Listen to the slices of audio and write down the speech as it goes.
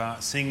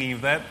Singing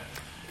of that,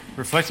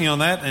 reflecting on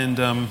that,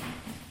 and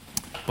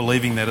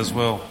believing that as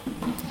well.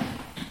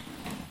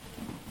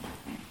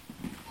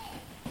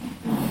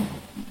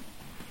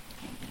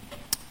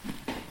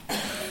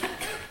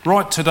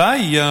 Right,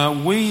 today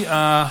we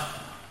are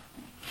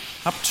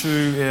up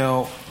to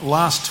our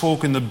last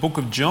talk in the book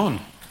of John.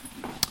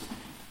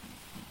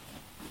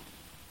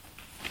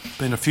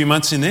 Been a few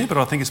months in there, but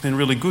I think it's been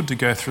really good to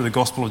go through the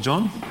Gospel of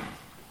John.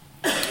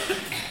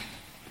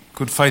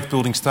 Good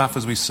faith-building stuff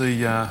as we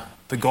see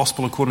the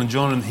Gospel according to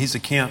John and his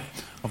account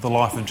of the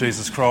life of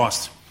Jesus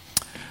Christ.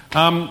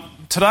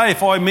 Today,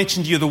 if I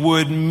mention to you the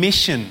word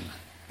mission,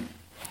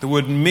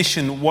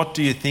 what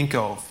do you think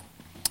of?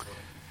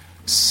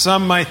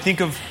 Some may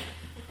think of...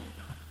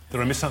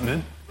 Did I miss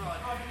something then?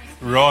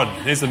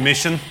 Rod. There's a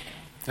mission.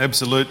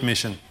 Absolute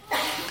mission.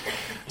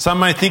 Some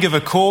may think of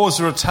a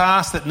cause or a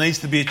task that needs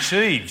to be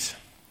achieved.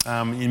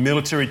 In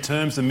military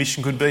terms, the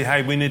mission could be,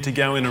 hey, we need to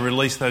go in and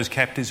release those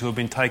captives who have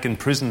been taken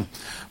prison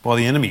by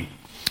the enemy.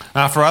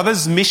 For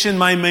others, mission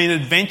may mean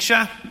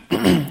adventure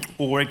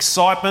or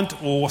excitement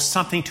or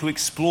something to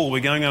explore. We're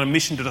going on a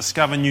mission to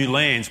discover new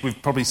lands. We've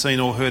probably seen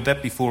or heard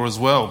that before as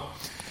well.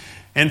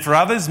 And for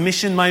others,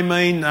 mission may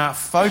mean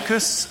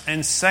focus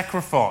and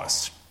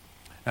sacrifice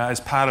as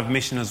part of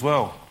mission as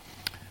well.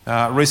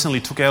 Recently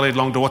took Elliot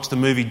along to watch the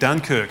movie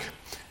Dunkirk.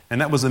 And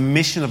that was a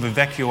mission of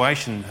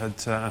evacuation.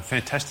 It's a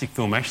fantastic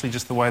film, actually,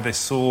 just the way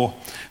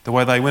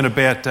they went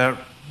about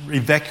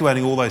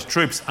evacuating all those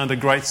troops under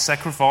great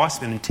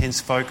sacrifice and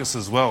intense focus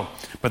as well.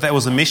 But that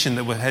was a mission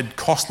that had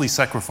costly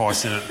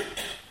sacrifice in it.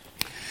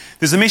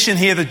 There's a mission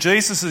here that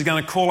Jesus is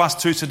going to call us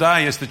to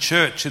today as the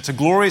church. It's a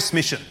glorious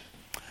mission,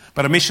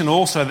 but a mission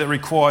also that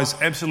requires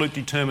absolute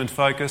determined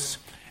focus,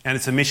 and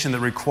it's a mission that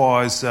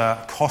requires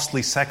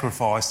costly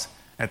sacrifice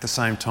at the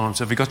same time.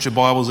 So if you've got your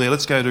Bibles there,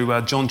 let's go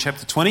to John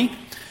chapter 20.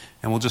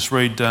 And we'll just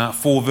read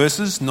 4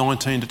 verses,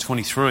 19 to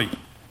 23.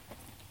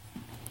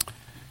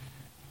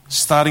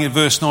 Starting at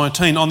verse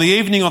 19. On the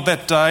evening of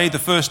that day, the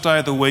first day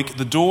of the week,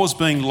 the doors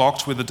being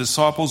locked where the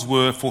disciples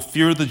were for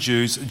fear of the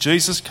Jews,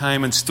 Jesus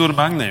came and stood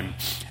among them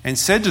and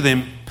said to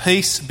them,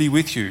 "Peace be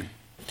with you."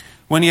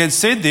 When he had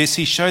said this,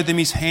 he showed them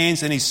his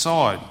hands and his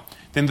side.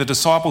 Then the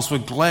disciples were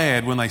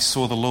glad when they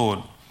saw the Lord.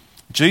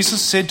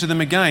 Jesus said to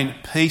them again,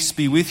 "Peace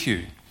be with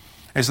you.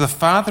 As the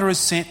Father has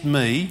sent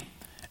me,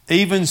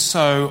 even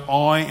so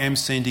I am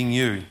sending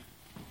you."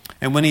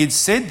 And when he had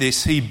said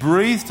this, he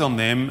breathed on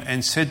them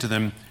and said to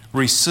them,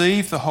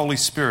 "Receive the Holy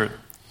Spirit.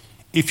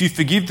 If you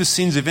forgive the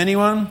sins of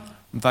anyone,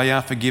 they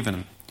are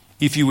forgiven.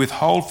 If you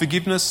withhold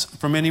forgiveness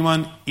from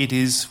anyone, it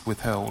is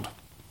withheld."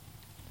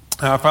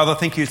 Father,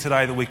 thank you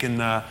today that we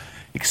can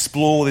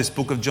explore this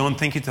book of John.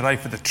 Thank you today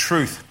for the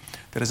truth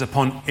that is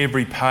upon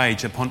every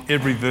page, upon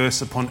every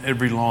verse, upon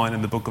every line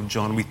in the book of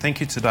John. We thank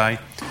you today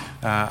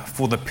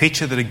for the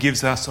picture that it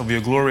gives us of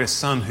your glorious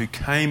Son who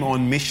came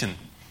on mission,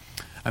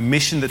 a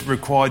mission that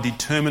required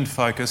determined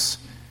focus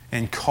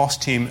and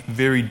cost him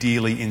very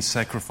dearly in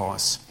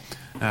sacrifice.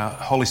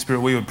 Holy Spirit,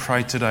 we would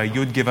pray today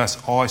you'd give us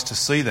eyes to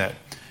see that,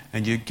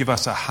 and you'd give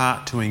us a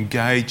heart to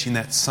engage in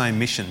that same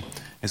mission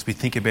as we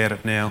think about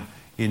it now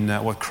in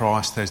what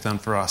Christ has done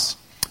for us.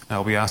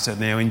 We ask that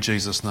now in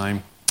Jesus'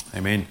 name.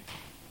 Amen.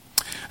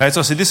 As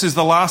I said, this is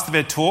the last of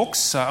our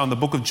talks on the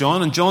book of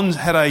John, and John's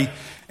had an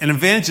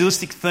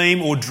evangelistic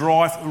theme or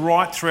drive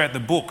right throughout the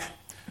book.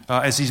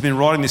 As he's been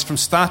writing this from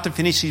start to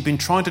finish, he's been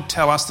trying to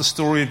tell us the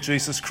story of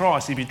Jesus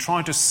Christ. He's been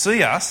trying to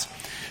see us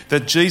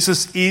that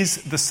Jesus is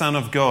the Son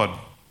of God.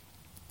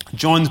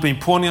 John's been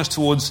pointing us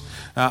towards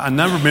a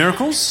number of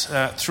miracles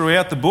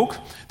throughout the book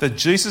that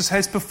Jesus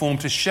has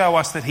performed to show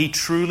us that he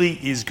truly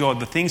is God.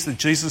 The things that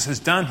Jesus has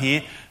done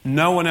here,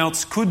 no one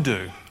else could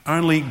do.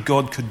 Only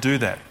God could do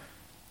that.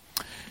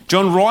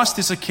 John writes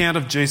this account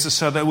of Jesus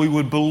so that we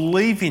would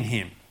believe in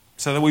him,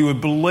 so that we would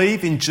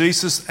believe in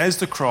Jesus as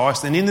the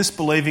Christ, and in this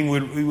believing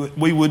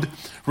we would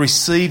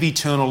receive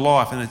eternal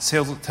life. And it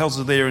tells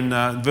us there in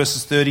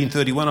verses 30 and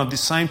 31 of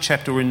this same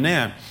chapter we're in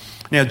now.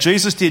 Now,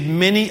 Jesus did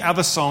many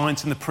other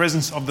signs in the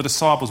presence of the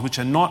disciples, which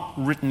are not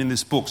written in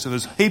this book. So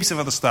there's heaps of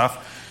other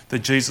stuff that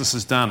Jesus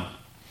has done.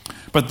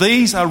 But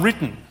these are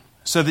written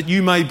so that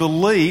you may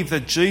believe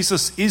that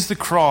Jesus is the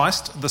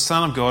Christ, the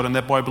Son of God, and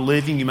that by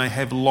believing you may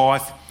have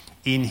life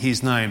in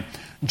his name.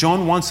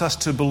 John wants us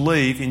to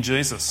believe in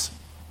Jesus.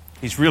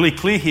 He's really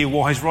clear here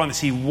why he's writing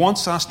this. He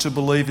wants us to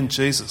believe in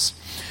Jesus.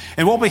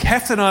 And what we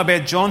have to know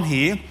about John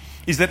here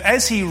is that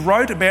as he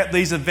wrote about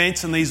these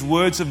events and these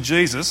words of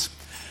Jesus,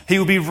 he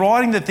will be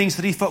writing the things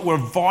that he thought were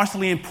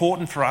vitally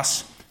important for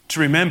us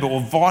to remember,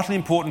 or vitally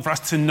important for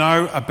us to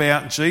know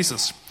about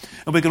Jesus.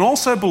 And we can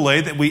also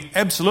believe that we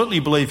absolutely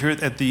believe here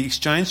at the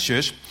Exchange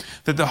Church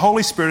that the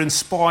Holy Spirit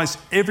inspires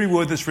every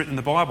word that's written in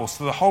the Bible.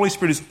 So the Holy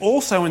Spirit is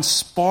also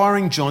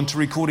inspiring John to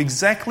record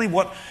exactly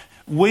what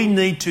we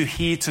need to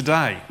hear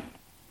today.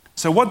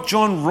 So what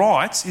John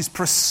writes is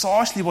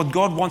precisely what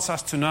God wants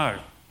us to know.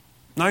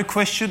 No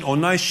question or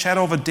no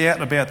shadow of a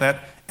doubt about that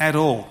at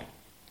all.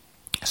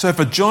 So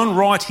for John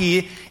right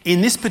here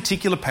in this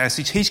particular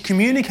passage, he's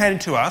communicating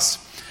to us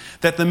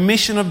that the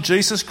mission of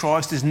Jesus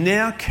Christ is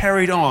now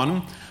carried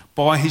on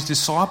by his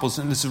disciples.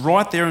 And it's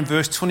right there in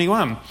verse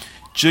 21.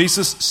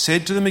 Jesus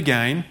said to them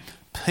again,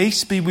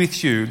 "Peace be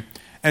with you.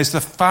 As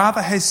the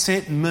Father has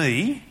sent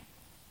me,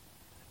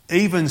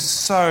 even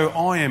so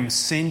I am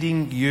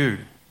sending you."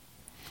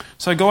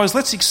 So guys,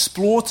 let's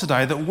explore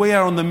today that we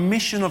are on the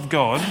mission of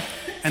God,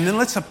 and then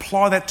let's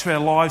apply that to our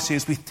lives here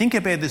as we think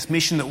about this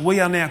mission that we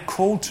are now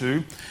called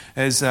to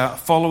as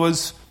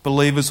followers,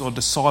 believers or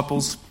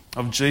disciples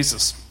of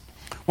Jesus.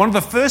 One of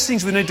the first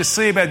things we need to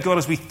see about God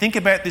as we think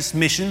about this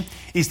mission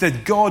is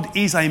that God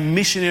is a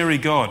missionary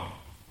God.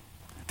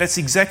 That's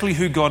exactly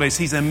who God is.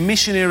 He's a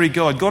missionary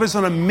God. God is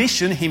on a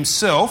mission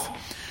himself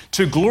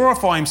to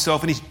glorify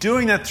himself, and he's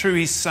doing that through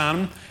his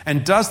Son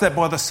and does that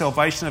by the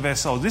salvation of our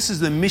souls. This is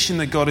the mission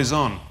that God is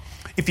on.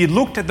 If you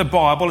looked at the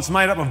Bible, it's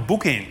made up of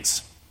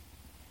bookends.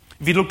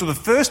 If you looked at the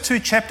first 2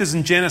 chapters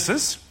in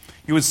Genesis,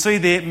 you would see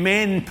there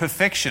man in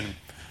perfection,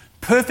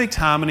 perfect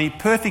harmony,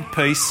 perfect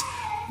peace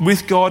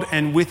with God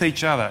and with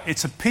each other.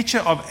 It's a picture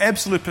of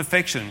absolute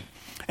perfection.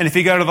 And if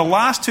you go to the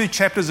last 2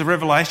 chapters of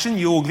Revelation,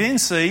 you will then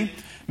see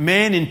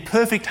man in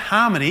perfect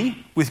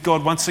harmony with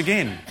God once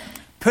again.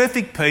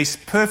 Perfect peace,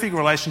 perfect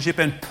relationship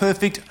and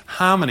perfect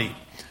harmony.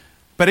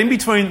 But in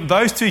between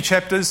those 2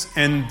 chapters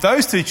and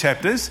those 2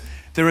 chapters,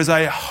 there is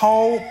a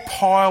whole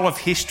pile of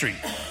history.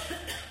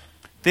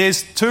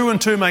 There's 2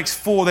 and 2 makes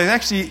 4. There's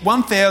actually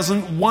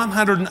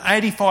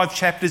 1,185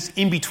 chapters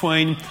in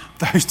between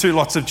those 2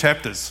 lots of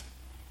chapters.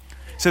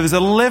 So there's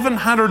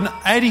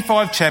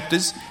 1,185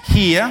 chapters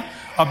here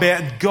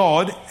about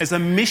God as a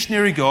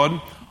missionary God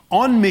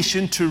on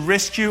mission to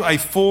rescue a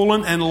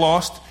fallen and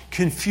lost,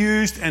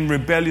 confused and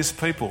rebellious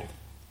people.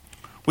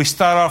 We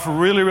start off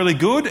really, really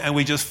good and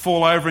we just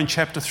fall over in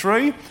chapter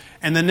 3,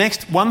 and the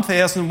next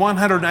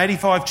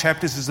 1,185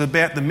 chapters is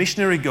about the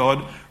missionary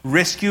God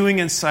rescuing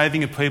and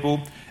saving a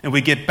people, and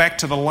we get back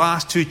to the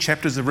last 2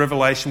 chapters of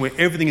Revelation where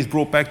everything is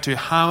brought back to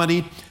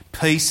harmony,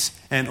 peace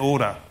and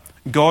order.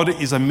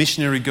 God is a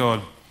missionary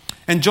God.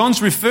 And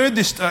John's referred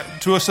this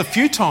to us a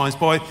few times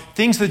by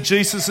things that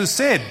Jesus has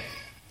said.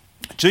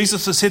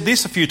 Jesus has said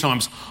this a few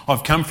times: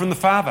 "I've come from the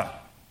Father.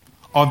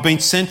 I've been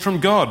sent from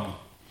God.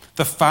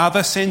 The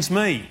Father sends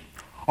me.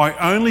 I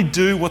only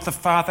do what the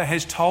Father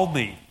has told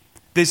me."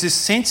 There's this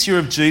sense here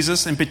of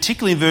Jesus, and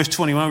particularly in verse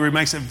 21 where he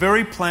makes it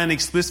very plain and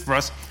explicit for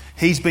us,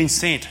 he's been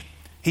sent.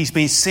 He's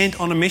been sent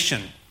on a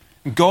mission.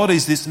 God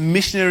is this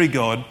missionary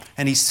God,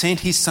 and he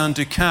sent his Son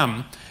to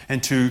come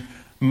and to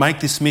make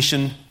this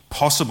mission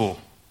possible.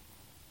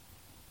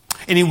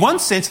 And in one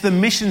sense, the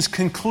mission's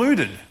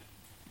concluded.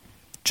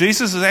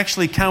 Jesus has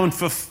actually come and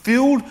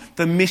fulfilled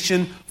the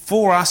mission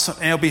for us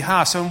on our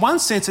behalf. So in one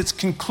sense, it's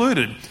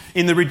concluded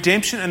in the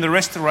redemption and the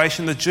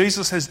restoration that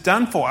Jesus has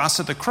done for us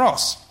at the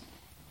cross.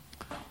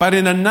 But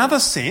in another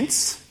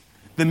sense,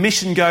 the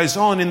mission goes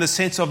on in the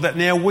sense of that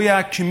now we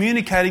are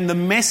communicating the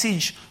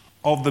message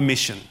of the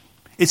mission.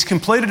 It's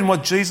completed in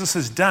what Jesus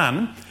has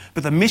done,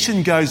 but the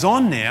mission goes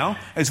on now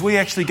as we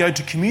actually go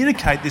to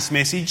communicate this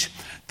message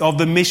of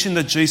the mission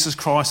that Jesus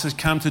Christ has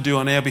come to do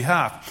on our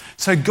behalf.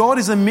 So God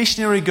is a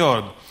missionary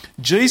God.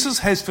 Jesus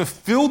has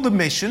fulfilled the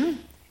mission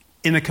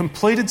in a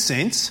completed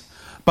sense,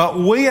 but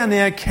we are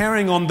now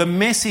carrying on the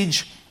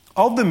message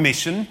of the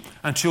mission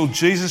until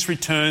Jesus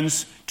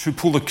returns to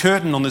pull the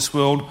curtain on this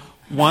world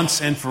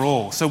once and for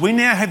all. So we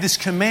now have this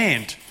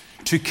command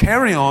to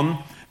carry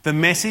on the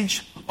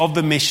message of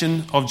the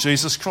mission of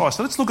Jesus Christ.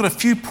 So let's look at a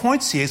few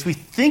points here as we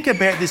think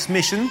about this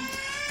mission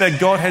that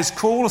God has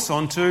called us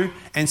onto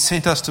and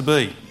sent us to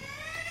be.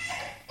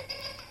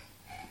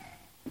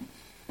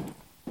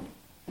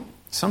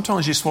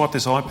 Sometimes you swipe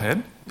this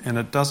iPad and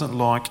it doesn't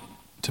like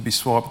to be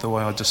swiped the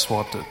way I just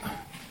swiped it.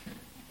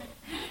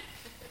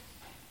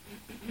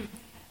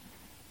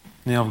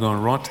 Now I've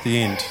gone right to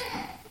the end.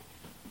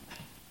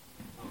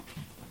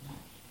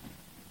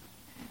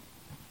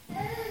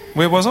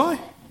 Where was I?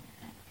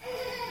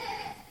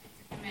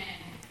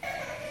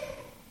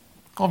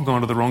 I've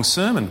gone to the wrong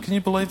sermon. Can you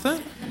believe that?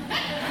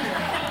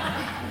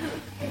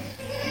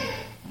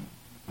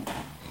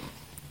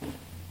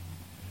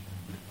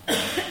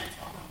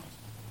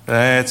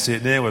 That's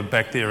it. Now we're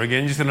back there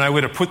again. You just got to know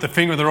where to put the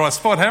finger in the right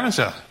spot, haven't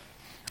you?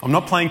 I'm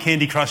not playing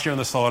Candy Crush here on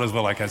the side as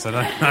well, okay, so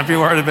don't be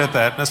worried about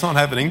that. That's not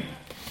happening.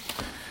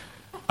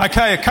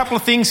 Okay, a couple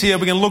of things here.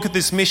 We're going to look at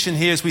this mission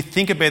here as we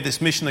think about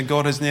this mission that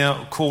God has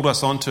now called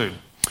us onto.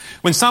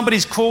 When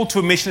somebody's called to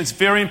a mission, it's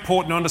very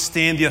important to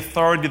understand the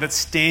authority that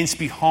stands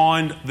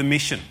behind the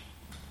mission.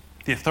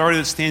 The authority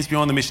that stands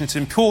behind the mission. It's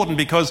important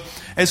because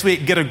as we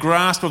get a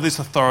grasp of this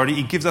authority,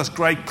 it gives us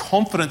great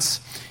confidence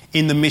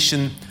in the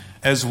mission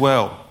as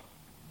well.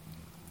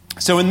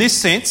 So in this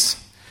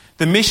sense,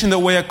 the mission that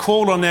we are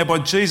called on now by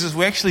Jesus,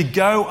 we actually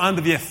go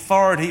under the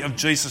authority of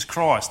Jesus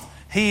Christ.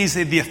 He is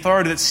the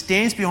authority that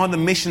stands behind the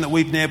mission that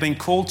we've now been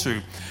called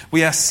to.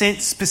 We are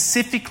sent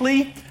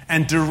specifically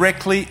and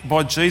directly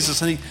by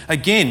Jesus. And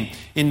again,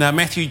 in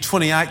Matthew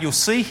 28, you'll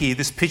see here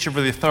this picture of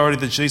the authority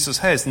that Jesus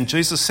has. And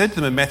Jesus said to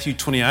them in Matthew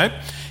 28,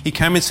 he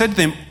came and said to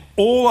them,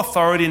 "All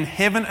authority in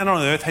heaven and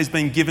on earth has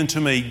been given to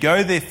me.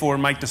 Go therefore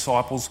and make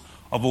disciples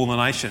of all the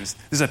nations."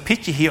 There's a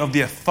picture here of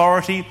the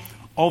authority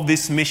of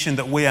this mission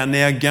that we are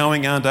now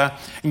going under.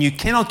 And you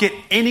cannot get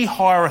any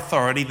higher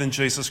authority than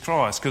Jesus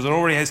Christ, because it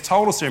already has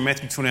told us there in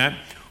Matthew 28,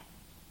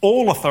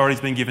 all authority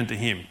has been given to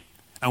him.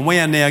 And we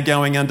are now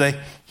going under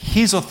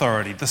his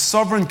authority. The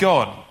sovereign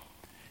God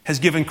has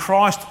given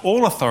Christ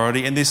all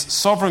authority, and this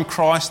sovereign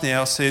Christ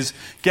now says,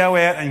 go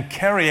out and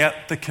carry out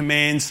the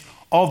commands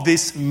of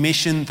this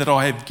mission that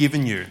I have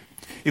given you.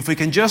 If we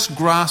can just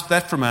grasp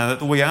that for a moment,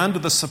 that we are under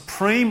the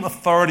supreme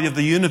authority of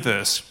the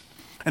universe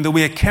and that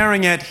we are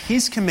carrying out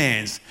his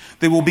commands,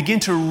 then we'll begin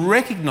to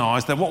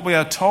recognise that what we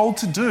are told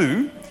to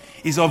do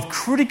is of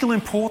critical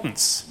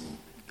importance,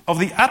 of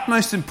the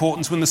utmost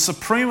importance, when the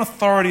supreme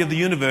authority of the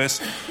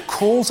universe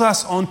calls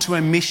us onto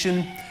a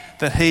mission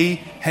that he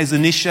has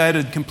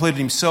initiated and completed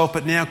himself,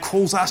 but now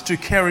calls us to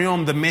carry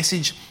on the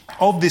message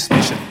of this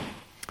mission.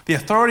 The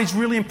authority is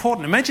really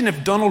important. Imagine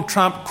if Donald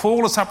Trump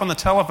called us up on the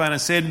telephone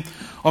and said,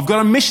 I've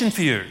got a mission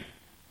for you.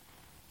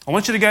 I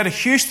want you to go to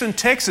Houston,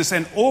 Texas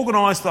and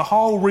organise the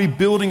whole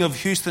rebuilding of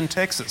Houston,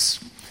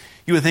 Texas.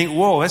 You would think,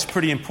 whoa, that's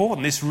pretty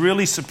important. This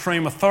really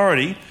supreme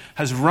authority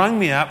has rung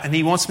me up and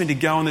he wants me to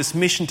go on this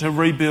mission to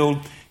rebuild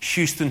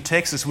Houston,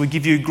 Texas. It would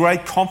give you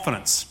great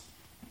confidence.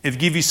 It would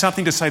give you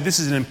something to say, this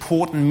is an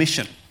important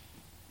mission.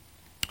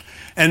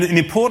 And an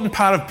important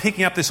part of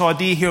picking up this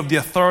idea here of the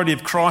authority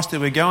of Christ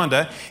that we go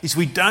under is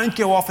we don't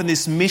go off in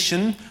this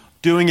mission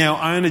doing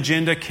our own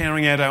agenda,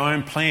 carrying out our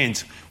own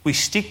plans. We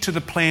stick to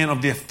the plan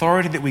of the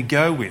authority that we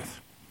go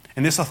with.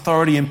 And this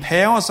authority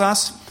empowers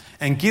us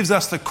and gives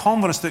us the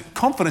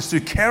confidence to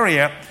carry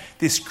out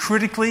this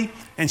critically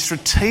and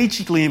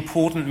strategically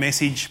important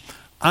message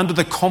under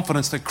the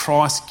confidence that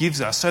Christ gives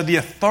us. So the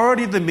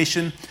authority of the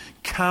mission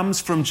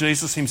comes from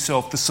Jesus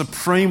himself, the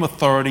supreme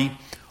authority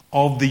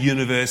of the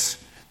universe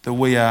that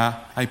we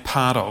are a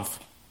part of.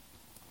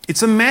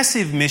 It's a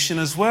massive mission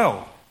as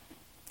well,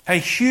 a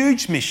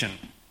huge mission.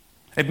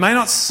 It may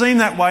not seem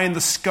that way in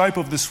the scope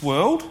of this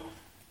world,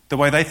 the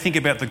way they think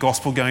about the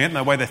gospel going out and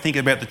the way they think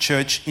about the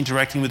church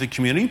interacting with the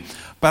community,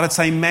 but it's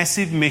a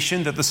massive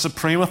mission that the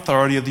supreme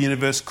authority of the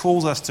universe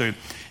calls us to.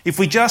 If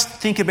we just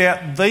think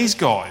about these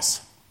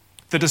guys,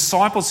 the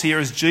disciples here,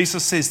 as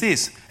Jesus says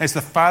this, as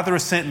the Father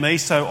has sent me,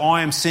 so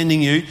I am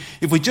sending you.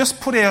 If we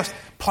just put our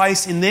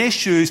place in their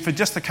shoes for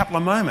just a couple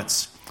of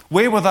moments,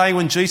 where were they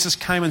when Jesus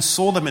came and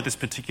saw them at this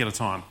particular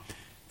time?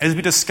 As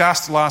we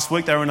discussed last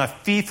week, they were in a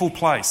fearful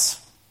place.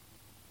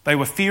 They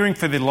were fearing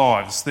for their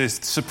lives. Their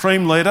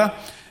supreme leader,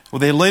 well,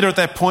 their leader at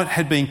that point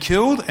had been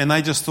killed, and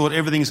they just thought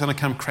everything's going to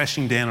come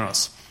crashing down on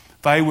us.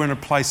 They were in a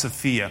place of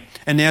fear.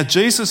 And now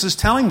Jesus is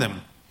telling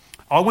them,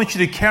 I want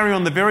you to carry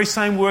on the very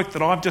same work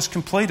that I've just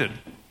completed.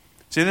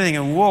 So they're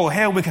thinking, well,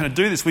 how are we going to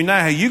do this? We know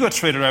how you got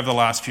treated over the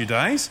last few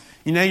days.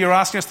 You know, you're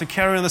asking us to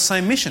carry on the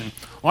same mission.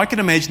 I can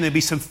imagine there'd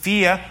be some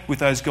fear with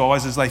those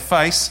guys as they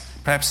face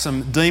perhaps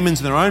some demons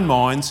in their own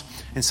minds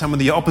and some of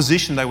the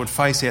opposition they would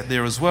face out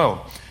there as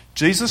well.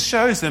 Jesus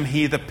shows them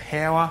here the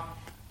power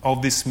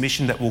of this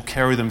mission that will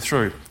carry them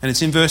through. And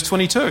it's in verse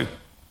 22.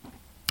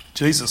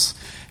 Jesus.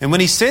 And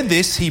when he said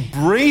this, he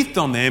breathed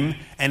on them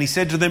and he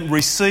said to them,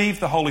 receive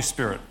the Holy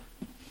Spirit.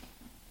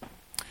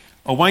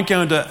 I won't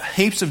go into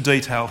heaps of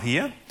detail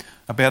here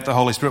about the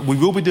Holy Spirit. We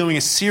will be doing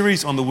a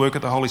series on the work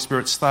of the Holy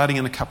Spirit starting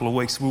in a couple of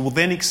weeks. We will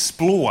then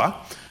explore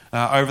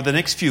over the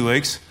next few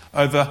weeks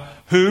over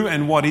who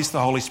and what is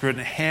the Holy Spirit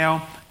and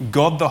how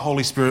God the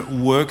Holy Spirit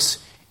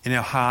works in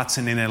our hearts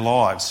and in our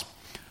lives.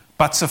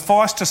 But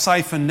suffice to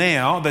say for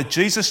now that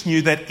Jesus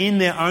knew that in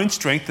their own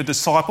strength, the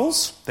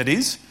disciples, that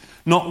is,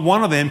 not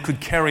one of them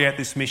could carry out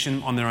this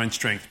mission on their own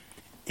strength.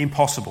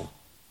 Impossible.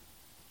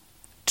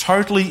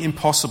 Totally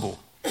impossible.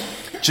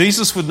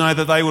 Jesus would know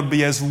that they would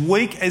be as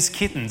weak as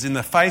kittens in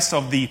the face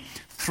of the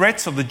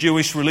threats of the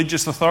Jewish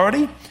religious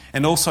authority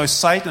and also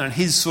Satan and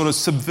his sort of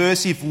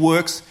subversive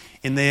works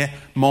in their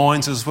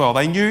minds as well.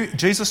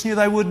 Jesus knew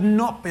they would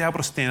not be able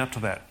to stand up to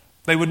that.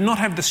 They would not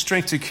have the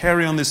strength to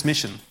carry on this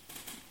mission.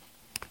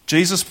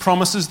 Jesus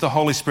promises the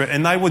Holy Spirit,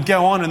 and they would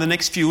go on in the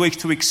next few weeks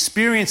to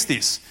experience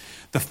this,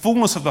 the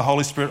fullness of the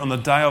Holy Spirit on the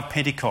day of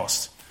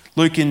Pentecost.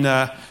 Luke in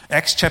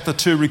Acts chapter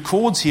 2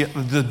 records here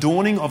the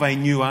dawning of a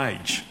new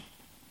age.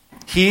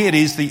 Here it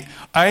is the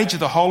age of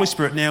the Holy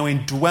Spirit now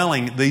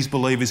indwelling these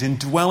believers,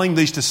 indwelling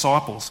these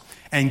disciples,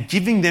 and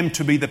giving them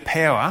to be the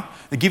power,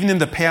 giving them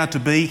the power to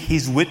be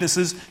his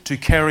witnesses to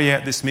carry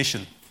out this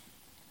mission.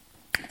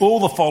 All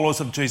the followers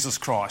of Jesus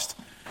Christ,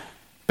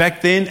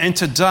 back then and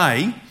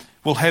today,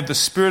 will have the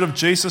Spirit of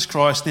Jesus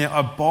Christ now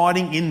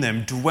abiding in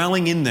them,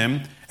 dwelling in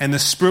them, and the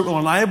Spirit will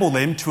enable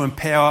them to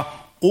empower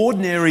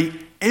ordinary,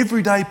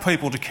 everyday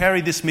people to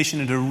carry this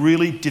mission into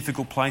really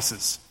difficult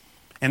places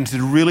and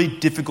into really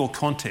difficult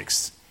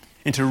contexts,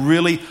 into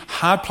really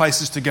hard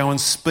places to go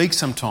and speak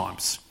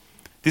sometimes.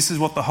 This is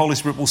what the Holy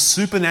Spirit will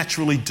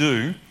supernaturally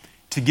do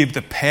to give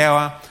the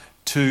power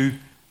to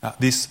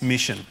this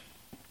mission.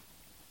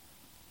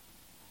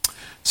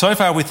 So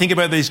far we think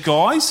about these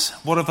guys.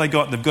 What have they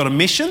got? They've got a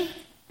mission.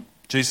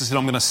 Jesus said,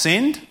 I'm going to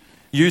send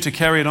you to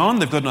carry it on.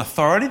 They've got an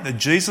authority. That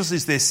Jesus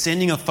is their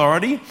sending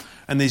authority.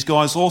 And these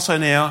guys also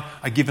now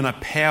are given a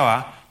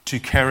power to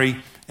carry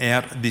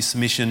out this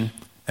mission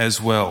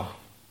as well.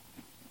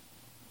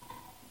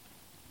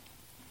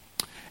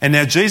 And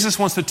now Jesus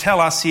wants to tell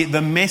us here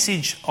the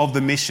message of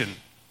the mission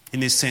in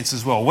this sense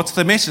as well. What's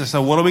the message?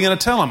 So what are we going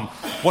to tell them?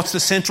 What's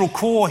the central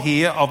core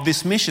here of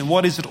this mission?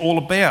 What is it all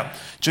about?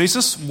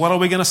 Jesus, what are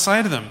we going to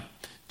say to them?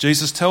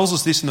 Jesus tells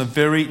us this in the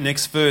very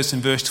next verse,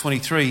 in verse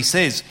 23. He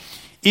says,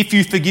 "If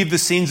you forgive the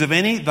sins of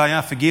any, they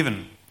are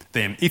forgiven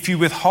them. If you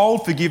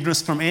withhold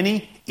forgiveness from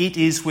any, it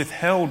is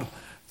withheld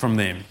from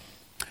them."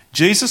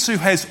 Jesus, who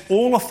has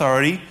all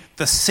authority,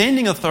 the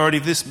sending authority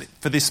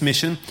for this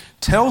mission,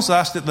 tells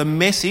us that the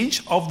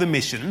message of the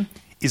mission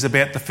is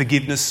about the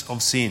forgiveness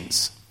of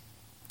sins.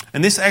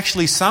 And this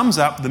actually sums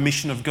up the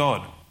mission of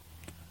God.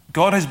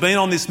 God has been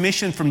on this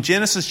mission from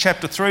Genesis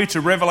chapter 3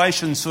 to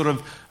Revelation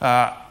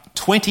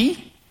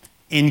 20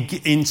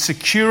 in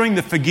securing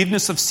the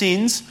forgiveness of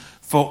sins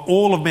for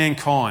all of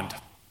mankind.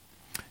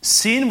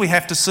 Sin, we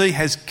have to see,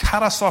 has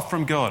cut us off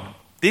from God.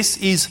 This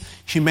is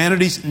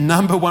humanity's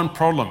number one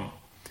problem.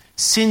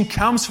 Sin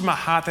comes from a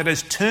heart that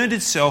has turned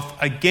itself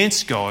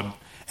against God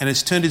and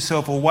has turned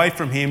itself away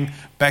from Him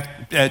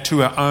back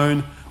to our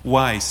own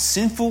ways.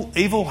 Sinful,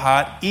 evil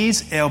heart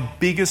is our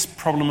biggest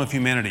problem of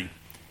humanity.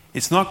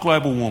 It's not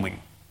global warming.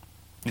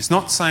 It's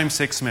not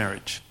same-sex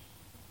marriage.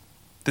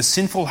 The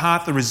sinful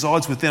heart that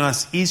resides within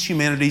us is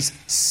humanity's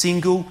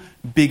single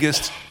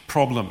biggest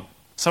problem.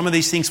 Some of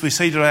these things we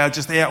see today are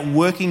just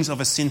outworkings of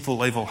a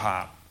sinful, evil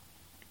heart.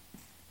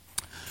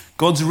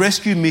 God's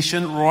rescue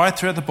mission right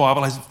throughout the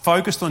Bible has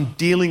focused on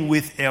dealing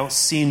with our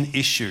sin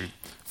issue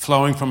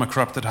flowing from a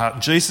corrupted heart.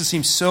 Jesus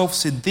himself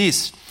said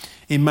this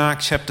in Mark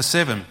chapter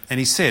 7, and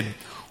he said,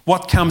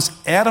 "What comes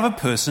out of a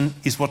person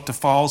is what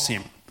defiles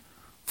him.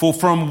 For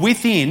from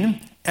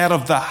within, out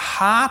of the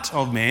heart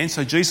of man,"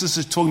 so Jesus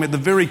is talking about the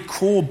very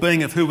core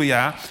being of who we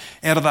are,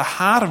 "out of the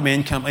heart of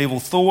man come evil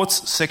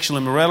thoughts, sexual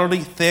immorality,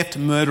 theft,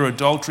 murder,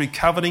 adultery,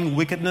 coveting,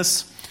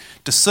 wickedness,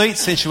 deceit,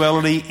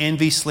 sensuality,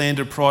 envy,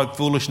 slander, pride,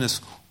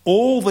 foolishness.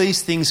 All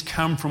these things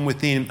come from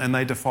within and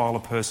they defile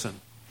a person."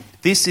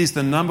 This is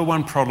the number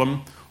one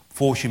problem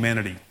for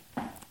humanity,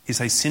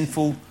 is a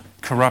sinful,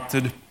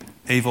 corrupted,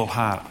 evil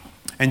heart.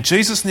 And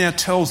Jesus now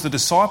tells the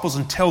disciples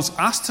and tells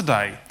us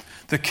today,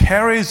 the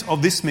carriers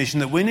of this mission,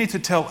 that we need to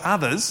tell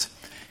others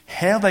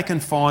how they can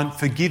find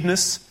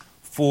forgiveness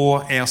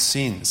for our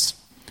sins.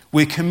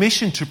 We're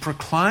commissioned to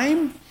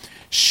proclaim,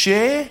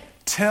 share,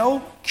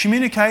 tell,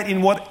 communicate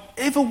in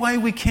whatever way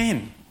we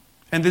can.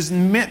 And there's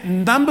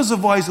numbers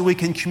of ways that we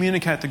can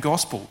communicate the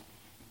gospel.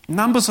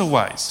 Numbers of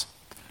ways.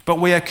 But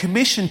we are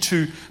commissioned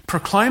to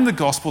proclaim the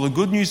gospel, the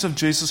good news of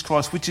Jesus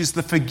Christ, which is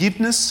the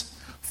forgiveness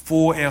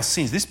for our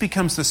sins. This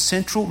becomes the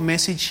central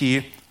message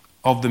here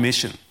of the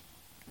mission.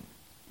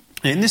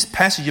 In this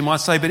passage you might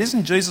say, but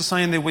isn't Jesus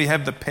saying that we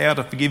have the power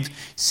to forgive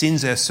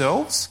sins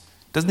ourselves?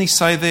 Doesn't he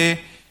say there,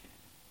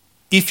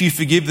 if you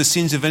forgive the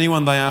sins of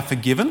anyone, they are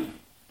forgiven?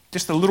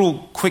 Just a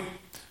little quick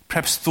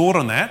perhaps thought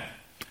on that.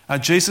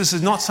 Jesus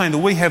is not saying that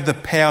we have the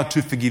power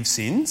to forgive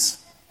sins.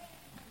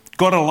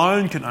 God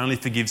alone can only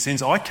forgive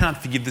sins. I can't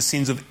forgive the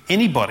sins of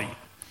anybody.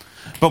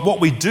 But what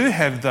we do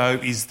have, though,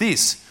 is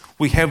this.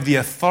 We have the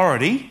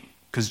authority,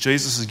 because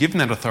Jesus has given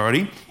that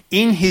authority,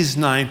 in his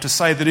name to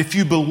say that if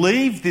you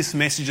believe this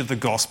message of the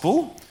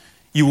gospel,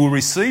 you will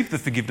receive the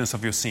forgiveness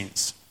of your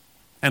sins.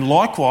 And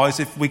likewise,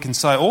 if we can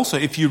say also,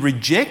 if you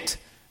reject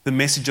the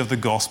message of the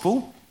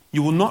gospel,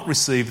 you will not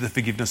receive the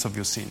forgiveness of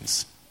your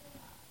sins.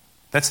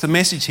 That's the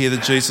message here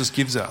that Jesus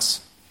gives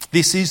us.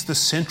 This is the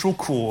central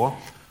core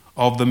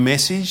of the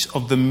message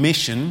of the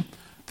mission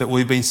that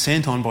we've been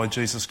sent on by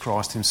Jesus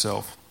Christ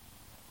himself.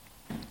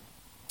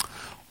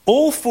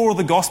 All four of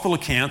the gospel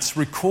accounts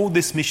record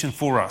this mission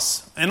for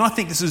us. And I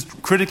think this is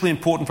critically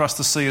important for us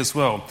to see as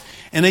well.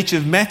 In each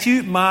of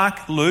Matthew,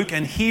 Mark, Luke,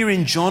 and here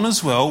in John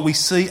as well, we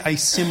see a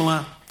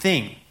similar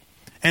thing.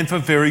 And for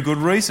very good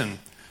reason.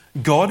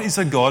 God is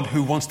a God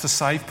who wants to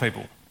save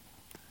people.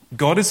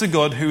 God is a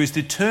God who is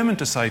determined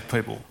to save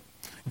people.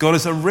 God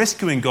is a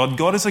rescuing God.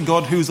 God is a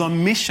God who is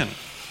on mission.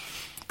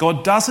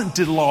 God doesn't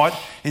delight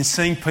in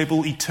seeing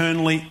people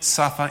eternally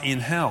suffer in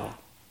hell.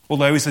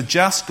 Although he's a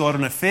just God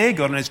and a fair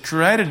God and has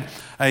created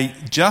a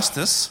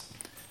justice,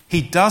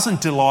 he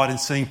doesn't delight in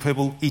seeing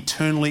people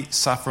eternally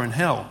suffer in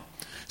hell.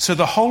 So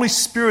the Holy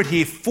Spirit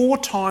here 4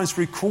 times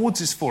records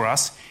this for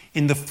us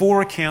in the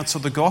 4 accounts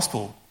of the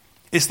gospel.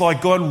 It's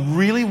like God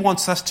really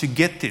wants us to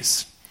get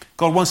this.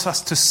 God wants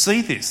us to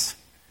see this.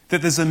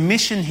 That there's a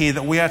mission here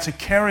that we are to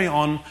carry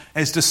on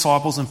as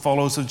disciples and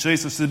followers of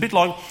Jesus. It's a bit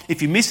like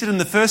if you miss it in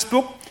the first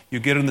book, you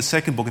get it in the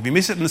second book. If you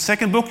miss it in the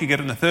second book, you get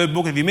it in the third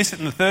book. If you miss it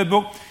in the third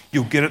book,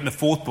 you'll get it in the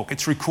fourth book.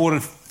 It's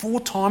recorded 4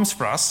 times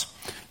for us,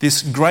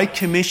 this great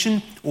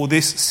commission or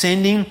this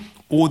sending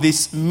or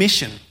this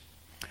mission.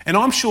 And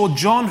I'm sure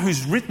John,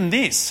 who's written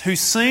this, who's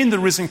seen the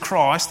risen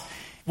Christ,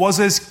 was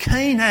as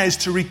keen as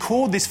to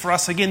record this for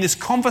us again, this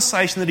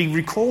conversation that he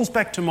recalls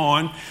back to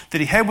mind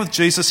that he had with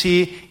Jesus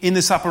here in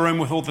this upper room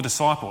with all the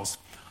disciples.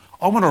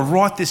 I want to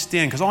write this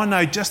down because I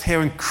know just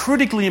how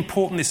critically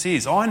important this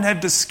is. I have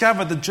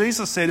discovered that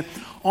Jesus said,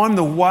 I'm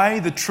the way,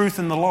 the truth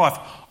and the life.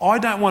 I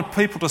don't want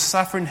people to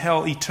suffer in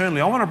hell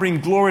eternally. I want to bring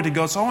glory to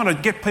God. So I want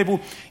to get people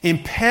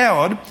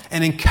empowered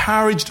and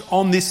encouraged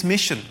on this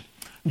mission.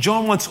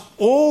 John wants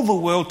all the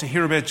world to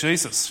hear about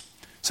Jesus.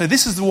 So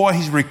this is why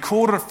he's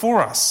recorded it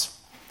for us.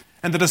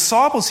 And the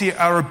disciples here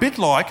are a bit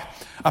like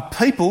a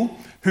people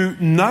who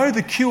know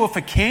the cure for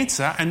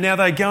cancer, and now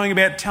they're going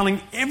about telling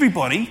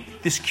everybody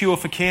this cure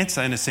for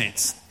cancer, in a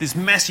sense, this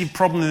massive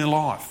problem in their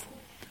life.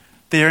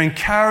 They're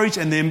encouraged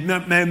and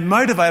they're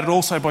motivated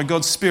also by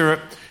God's Spirit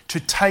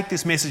to take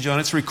this message on.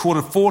 It's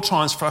recorded 4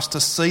 times for us to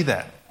see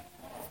that.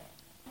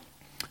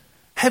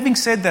 Having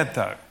said that,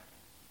 though,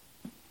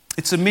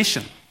 it's a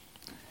mission.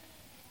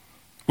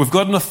 We've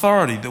got an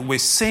authority that we're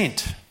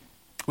sent.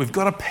 We've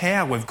got a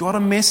power. We've got a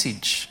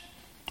message.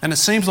 And it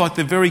seems like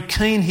they're very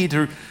keen here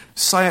to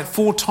say it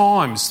 4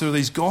 times through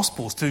these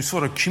Gospels to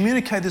sort of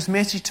communicate this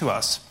message to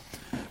us.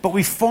 But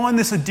we find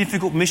this a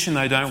difficult mission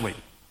though, don't we?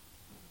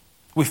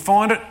 We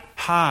find it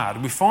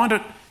hard. We find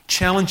it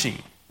challenging.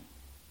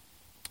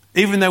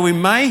 Even though we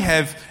may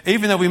have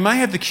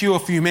the cure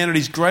for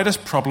humanity's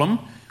greatest problem,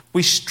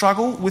 we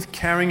struggle with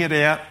carrying it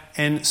out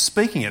and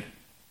speaking it.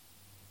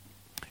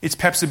 It's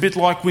perhaps a bit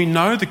like we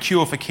know the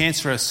cure for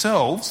cancer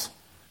ourselves,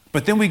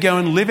 but then we go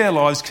and live our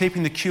lives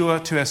keeping the cure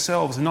to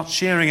ourselves and not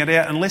sharing it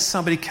out unless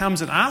somebody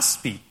comes and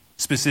asks me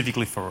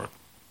specifically for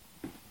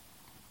it.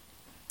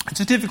 It's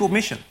a difficult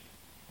mission.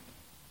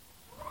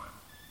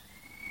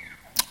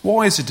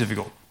 Why is it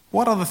difficult?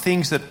 What are the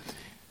things that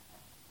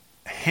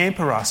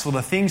hamper us, or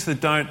the things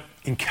that don't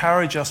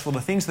encourage us, or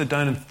the things that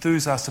don't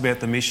enthuse us about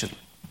the mission?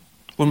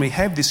 When we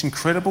have this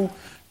incredible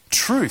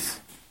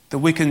truth that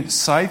we can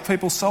save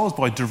people's souls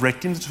by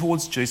directing them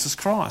towards Jesus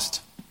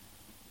Christ.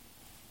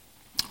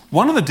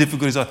 One of the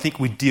difficulties I think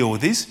we deal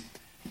with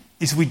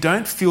is we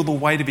don't feel the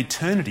weight of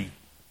eternity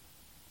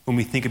when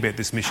we think about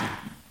this mission.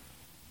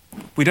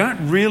 We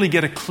don't really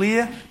get a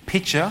clear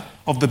picture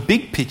of the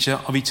big picture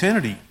of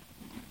eternity.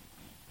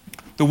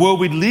 The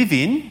world we live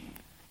in,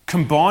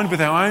 combined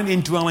with our own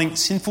indwelling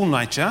sinful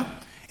nature,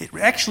 it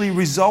actually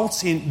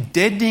results in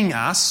deadening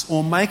us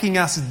or making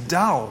us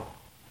dull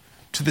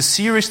to the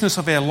seriousness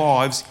of our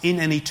lives in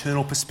an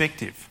eternal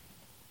perspective.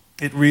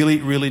 It really,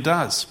 really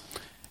does.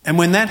 And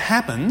when that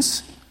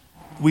happens,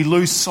 we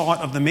lose sight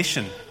of the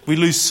mission. We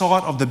lose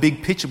sight of the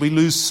big picture. We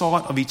lose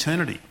sight of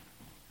eternity.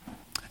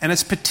 And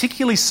it's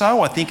particularly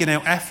so, I think, in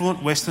our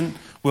affluent Western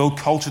world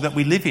culture that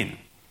we live in.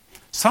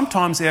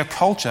 Sometimes our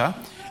culture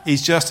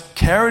is just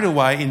carried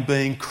away in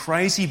being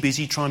crazy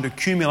busy trying to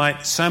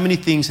accumulate so many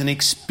things and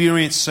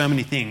experience so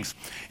many things.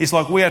 It's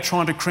like we are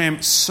trying to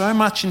cram so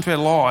much into our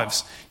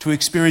lives to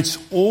experience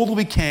all that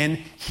we can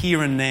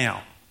here and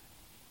now.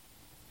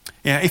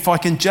 Now, if I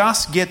can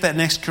just get that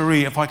next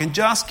career, if I can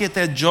just get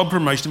that job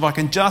promotion, if I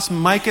can just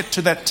make it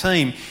to that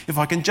team, if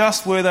I can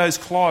just wear those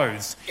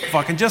clothes, if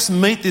I can just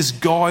meet this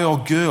guy or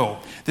girl,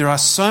 there are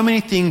so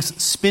many things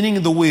spinning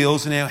in the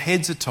wheels in our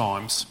heads at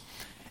times.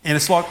 And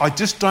it's like, I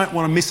just don't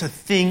want to miss a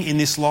thing in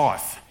this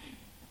life.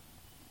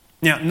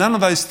 Now, none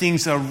of those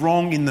things are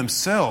wrong in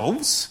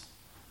themselves,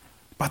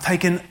 but they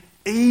can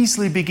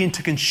easily begin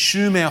to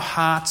consume our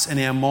hearts and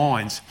our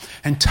minds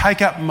and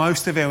take up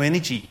most of our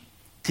energy,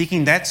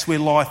 thinking that's where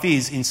life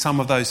is in some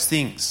of those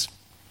things.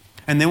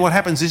 And then what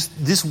happens is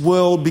this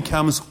world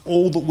becomes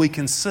all that we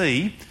can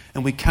see,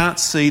 and we can't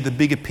see the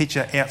bigger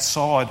picture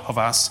outside of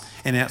us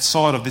and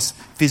outside of this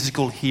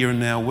physical here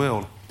and now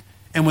world.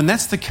 And when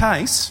that's the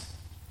case,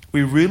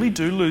 we really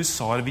do lose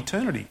sight of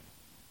eternity.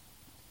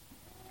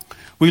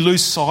 We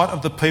lose sight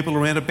of the people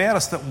around about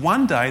us, that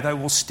one day they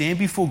will stand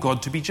before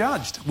God to be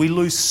judged. We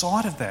lose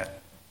sight of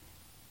that.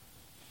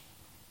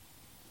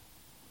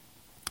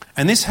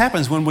 And this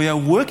happens when we are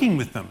working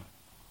with them,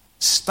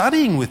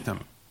 studying with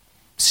them,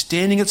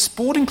 standing at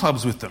sporting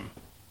clubs with them.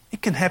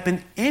 It can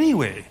happen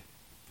anywhere.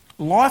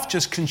 Life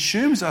just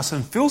consumes us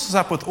and fills us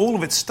up with all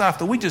of its stuff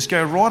that we just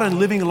go right on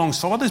living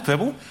alongside these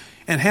people.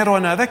 And how do I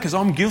know that? Because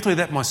I'm guilty of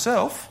that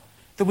myself.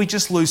 That we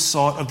just lose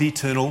sight of the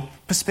eternal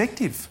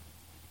perspective.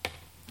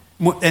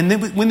 And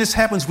then when this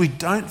happens, we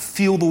don't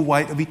feel the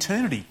weight of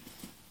eternity.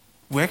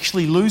 We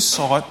actually lose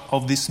sight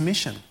of this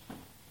mission.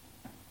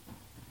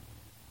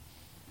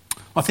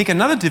 I think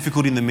another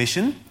difficulty in the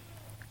mission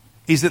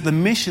is that the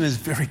mission is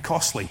very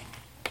costly.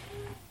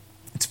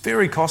 It's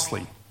very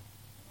costly.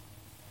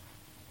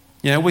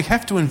 You know, we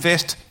have to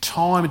invest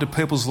time into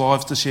people's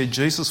lives to share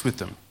Jesus with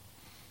them.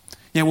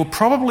 Now, we'll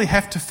probably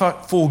have to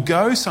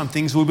forego some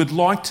things we would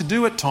like to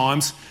do at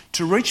times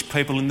to reach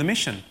people in the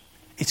mission.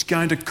 It's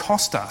going to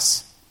cost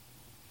us.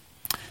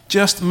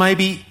 Just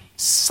maybe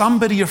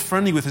somebody you're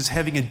friendly with is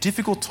having a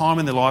difficult time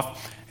in their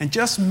life, and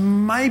just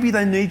maybe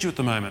they need you at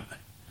the moment.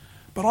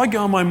 But I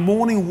go on my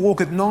morning walk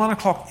at 9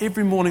 o'clock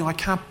every morning. I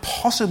can't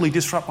possibly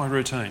disrupt my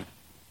routine.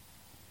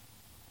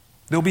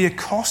 There'll be a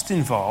cost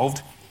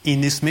involved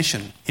in this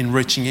mission, in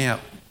reaching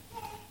out.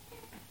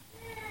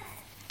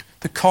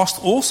 The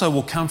cost also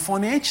will come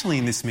financially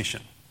in this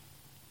mission.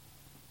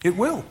 It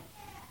will.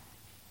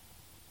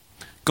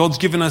 God's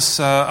given us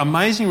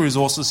amazing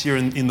resources here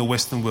in the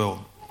Western world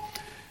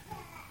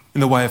in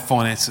the way of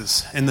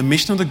finances. And the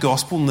mission of the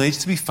gospel needs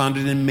to be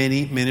funded in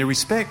many, many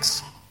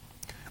respects.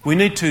 We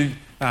need to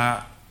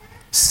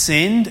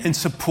send and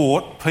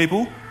support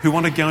people who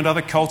want to go into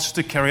other cultures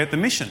to carry out the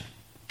mission.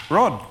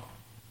 Rod,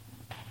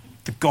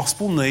 the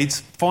gospel needs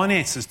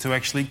finances to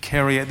actually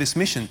carry out this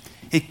mission.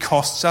 It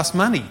costs us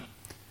money.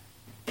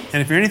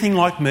 And if you're anything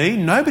like me,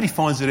 nobody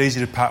finds it easy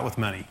to part with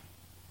money.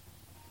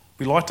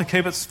 We like to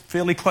keep it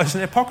fairly close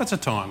in our pockets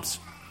at times.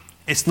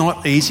 It's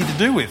not easy to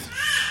do with.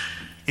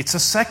 It's a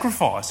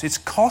sacrifice. It's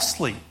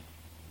costly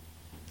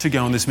to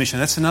go on this mission.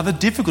 That's another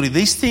difficulty.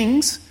 These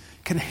things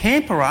can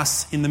hamper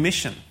us in the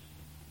mission.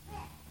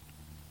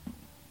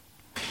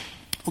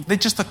 Look, they're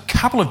just a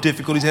couple of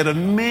difficulties out of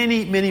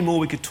many, many more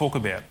we could talk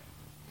about.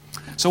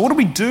 So what do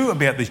we do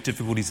about these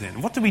difficulties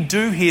then? What do we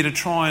do here to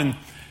try and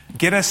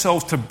get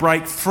ourselves to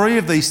break free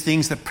of these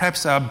things that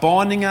perhaps are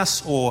binding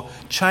us or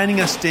chaining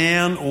us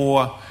down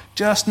or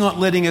just not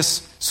letting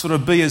us sort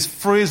of be as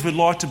free as we'd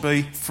like to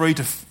be, free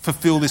to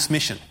fulfill this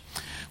mission?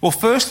 Well,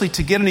 firstly,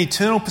 to get an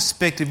eternal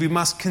perspective, we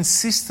must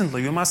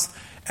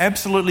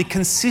absolutely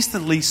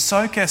consistently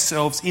soak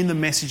ourselves in the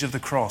message of the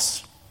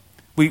cross.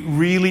 We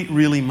really,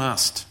 really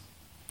must.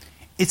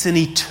 It's an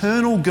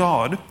eternal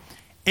God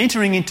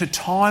entering into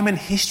time and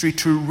history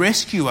to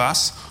rescue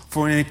us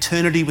for an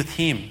eternity with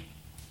Him.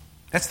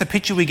 That's the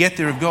picture we get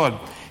there of God.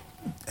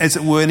 As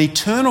it were, an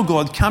eternal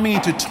God coming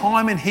into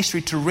time and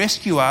history to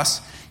rescue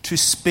us to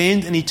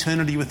spend an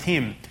eternity with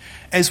Him.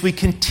 As we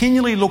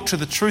continually look to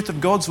the truth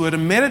of God's Word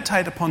and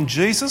meditate upon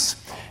Jesus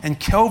and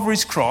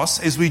Calvary's cross,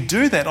 as we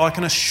do that, I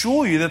can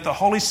assure you that the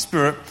Holy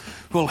Spirit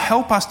will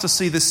help us to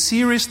see the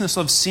seriousness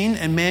of sin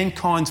and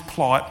mankind's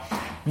plight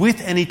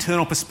with an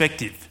eternal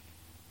perspective.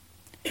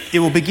 It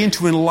will begin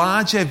to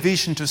enlarge our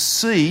vision to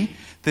see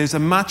there's a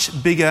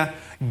much bigger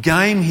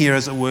game here,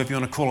 as it were, if you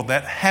want to call it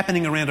that,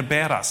 happening around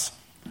about us.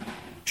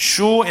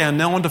 Sure, our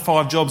 9 to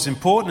 5 job's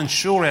important, and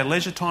sure, our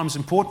leisure time's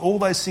important. All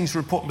those things are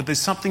important, but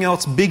there's something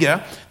else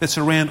bigger that's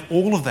around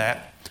all of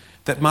that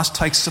that must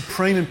take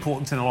supreme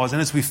importance in our lives.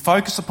 And as we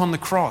focus upon the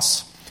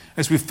cross,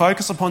 as we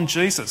focus upon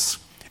Jesus,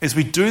 as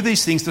we do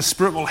these things, the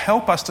Spirit will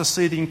help us to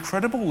see the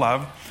incredible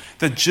love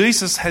that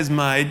Jesus has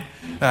made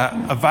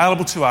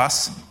available to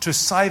us to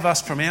save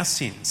us from our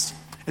sins,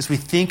 as we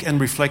think and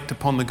reflect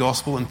upon the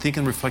gospel and think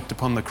and reflect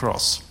upon the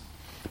cross.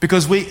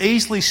 Because we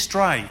easily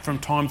stray from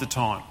time to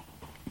time.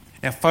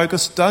 Our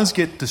focus does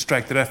get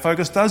distracted. Our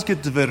focus does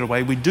get diverted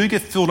away. We do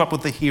get filled up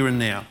with the here and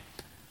now.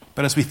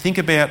 But as we think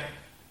about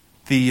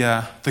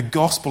the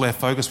gospel, our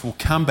focus will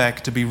come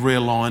back to be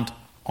realigned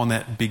on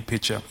that big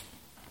picture.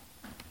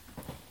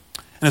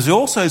 And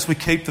as we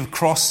keep the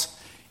cross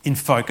in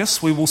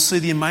focus, we will see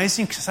the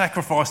amazing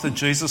sacrifice that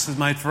Jesus has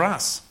made for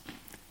us.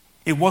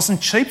 It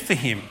wasn't cheap for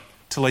Him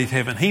to leave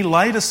heaven. He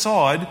laid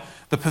aside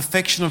the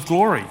perfection of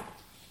glory.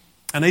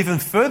 And even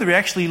further, He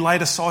actually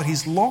laid aside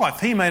His life.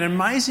 He made an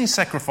amazing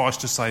sacrifice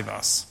to save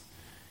us.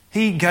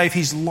 He gave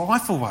His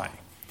life away.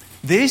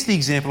 There's the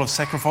example of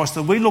sacrifice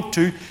that we look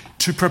to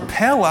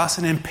propel us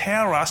and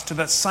empower us to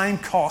that same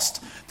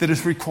cost that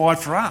is required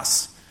for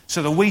us,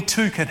 so that we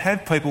too can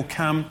have people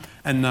come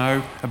and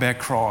know about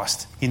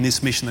Christ in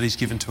this mission that He's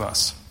given to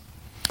us.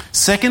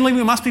 Secondly,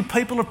 we must be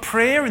people of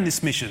prayer in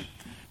this mission.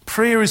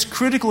 Prayer is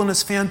critical in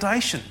its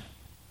foundation.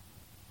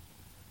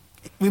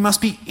 We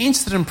must be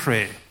instant in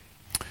prayer.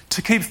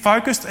 To keep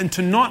focused and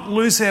to not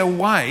lose our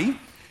way,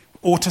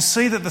 or to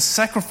see that the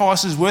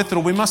sacrifice is worth it,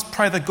 or we must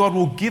pray that God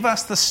will give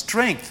us the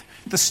strength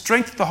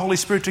of the Holy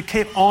Spirit to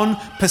keep on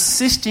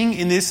persisting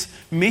in this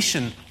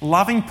mission,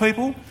 loving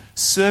people,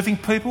 serving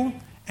people,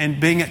 and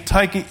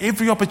taking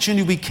every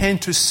opportunity we can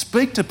to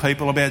speak to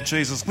people about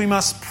Jesus. We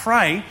must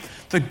pray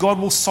that God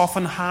will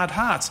soften hard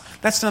hearts.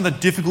 That's another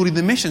difficulty in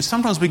the mission.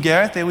 Sometimes we go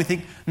out there and we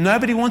think,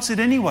 nobody wants it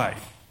anyway.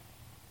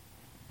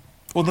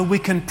 Or that we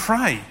can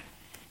pray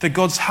that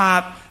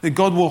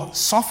God will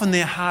soften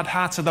their hard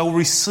hearts so they'll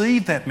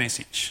receive that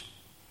message.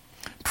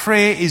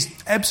 Prayer is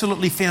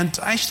absolutely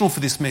foundational for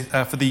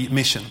the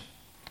mission.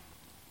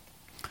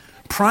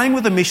 Praying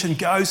with the mission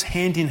goes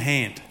hand in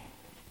hand.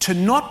 To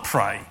not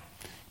pray,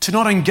 to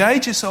not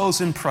engage ourselves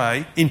in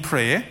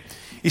prayer,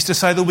 is to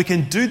say that we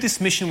can do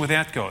this mission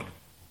without God.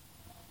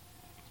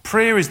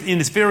 Prayer is, in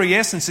its very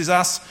essence, is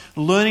us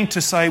learning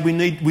to say, we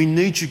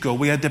need you, God.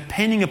 We are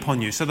depending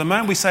upon you. So the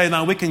moment we say,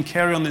 no, we can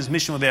carry on this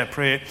mission without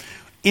prayer,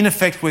 in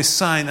effect, we're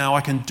saying, no, I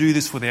can do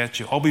this without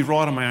you. I'll be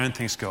right on my own,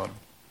 thanks God.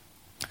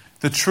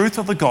 The truth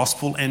of the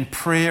gospel and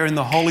prayer and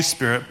the Holy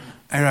Spirit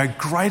are our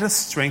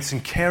greatest strengths in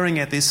carrying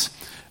out this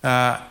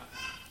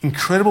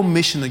incredible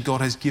mission that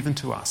God has given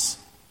to us.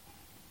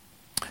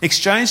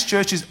 Exchange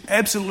Church is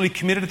absolutely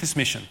committed to this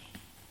mission.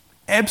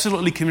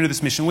 Absolutely committed to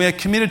this mission. We are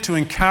committed to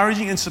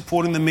encouraging and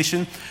supporting the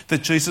mission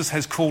that Jesus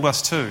has called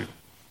us to.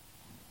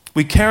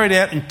 We carry it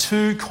out in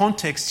 2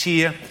 contexts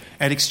here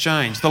at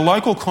Exchange. The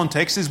local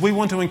context is we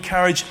want to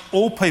encourage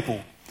all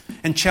people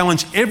and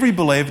challenge every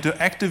believer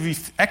to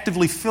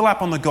actively fill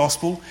up on the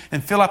gospel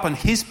and fill up on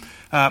His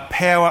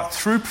power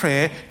through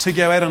prayer to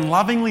go out and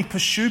lovingly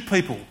pursue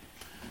people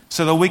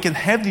so that we can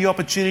have the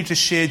opportunity to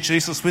share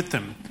Jesus with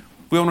them.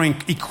 We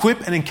want to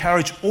equip and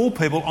encourage all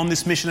people on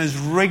this mission as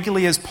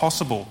regularly as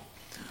possible.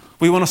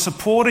 We want to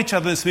support each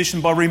other in this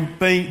mission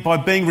by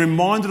being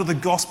reminded of the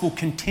gospel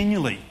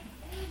continually,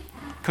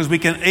 because we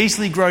can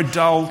easily grow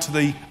dull to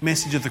the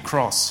message of the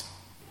cross.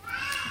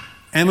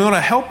 And we want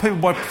to help people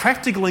by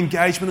practical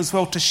engagement as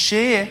well to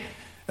share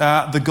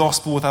the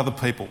gospel with other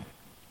people.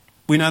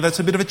 We know that's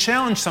a bit of a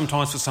challenge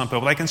sometimes for some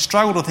people. They can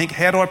struggle to think,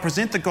 how do I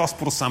present the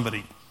gospel to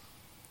somebody?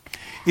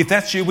 If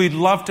that's you, we'd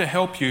love to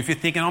help you. If you're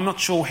thinking, I'm not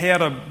sure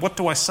what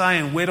do I say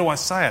and where do I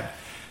say it?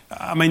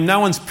 I mean, no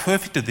one's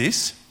perfect at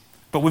this,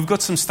 but we've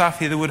got some stuff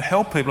here that would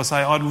help people to say,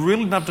 I'd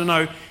really love to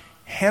know,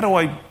 how do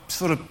I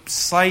sort of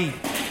say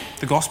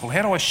the gospel?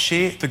 How do I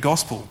share the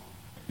gospel?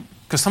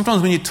 Because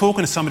sometimes when you're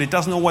talking to somebody, it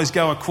doesn't always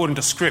go according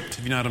to script,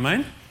 if you know what I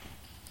mean.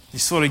 You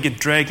sort of get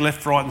dragged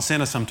left, right and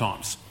centre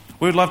sometimes.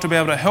 We'd love to be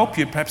able to help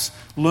you perhaps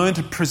learn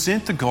to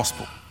present the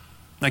gospel.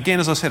 Again,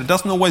 as I said, it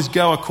doesn't always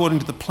go according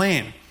to the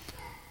plan,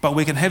 but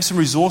we can have some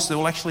resources that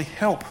will actually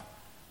help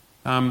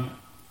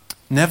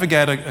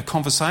navigate a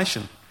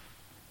conversation.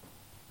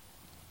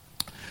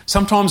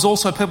 Sometimes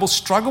also people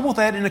struggle with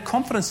that in a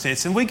confidence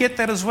sense, and we get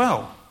that as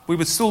well. We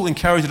would still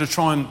encourage you to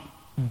try and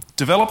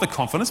develop the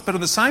confidence, but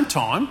at the same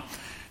time,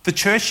 the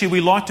church here,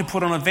 we like to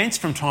put on events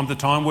from time to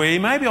time where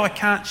maybe I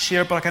can't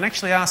share it, but I can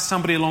actually ask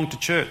somebody along to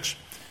church.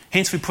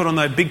 Hence we put on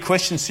that big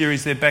question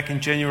series there back in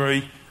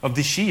January of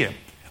this year.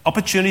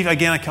 Opportunity,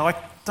 again, I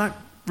don't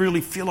really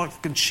feel like I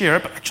can share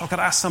it, but actually I could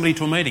ask somebody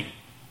to a meeting.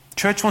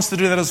 Church wants to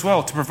do that as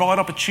well, to provide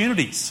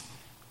opportunities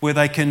where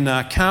they can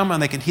come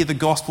and they can hear the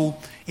gospel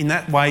in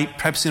that way,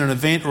 perhaps in an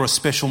event or a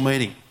special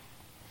meeting.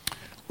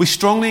 We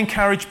strongly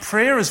encourage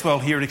prayer as well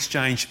here at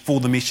Exchange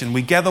for the mission.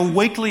 We gather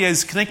weekly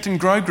as Connect and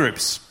Grow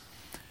groups.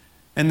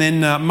 And then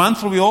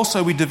monthly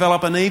we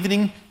develop an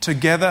evening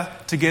together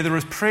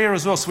as prayer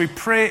as well. So we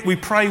pray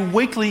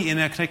weekly in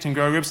our Connect and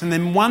Grow groups, and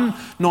then one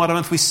night a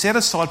month we set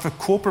aside for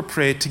corporate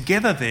prayer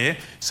together there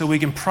so we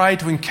can pray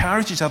to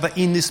encourage each other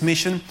in this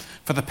mission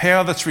for the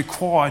power that's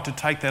required to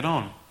take that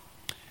on.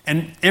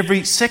 And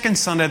every second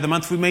Sunday of the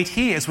month we meet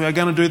here, as we are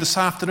going to do this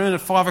afternoon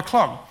at 5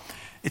 o'clock.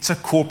 It's a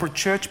corporate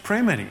church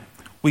prayer meeting.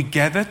 We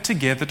gather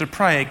together to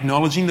pray,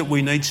 acknowledging that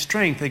we need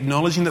strength,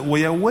 acknowledging that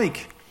we are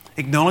weak,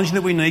 acknowledging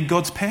that we need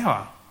God's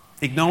power,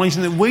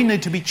 acknowledging that we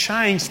need to be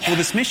changed for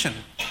this mission.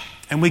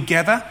 And we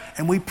gather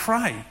and we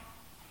pray.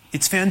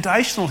 It's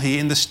foundational here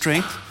in the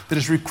strength that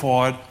is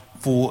required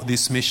for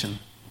this mission.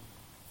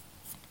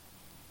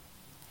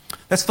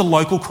 That's the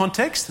local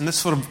context, and this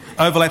sort of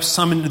overlaps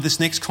some into this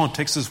next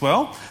context as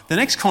well. The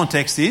next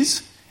context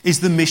is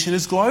the mission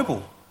is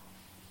global.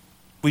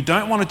 We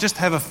don't want to just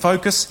have a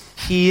focus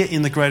here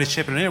in the Greater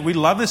Shepparton area. We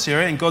love this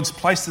area and God's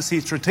placed us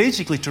here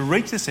strategically to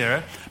reach this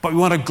area, but we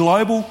want a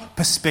global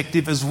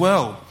perspective as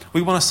well.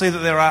 We want to see that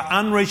there are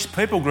unreached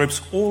people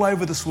groups all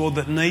over this world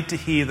that need to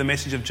hear the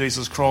message of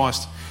Jesus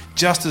Christ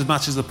just as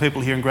much as the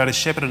people here in Greater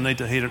Shepparton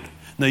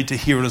need to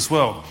hear it as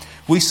well.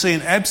 We see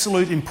an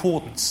absolute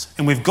importance,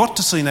 and we've got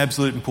to see an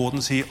absolute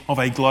importance here of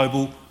a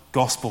global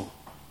gospel.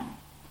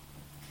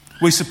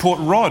 We support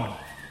Rod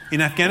in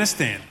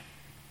Afghanistan.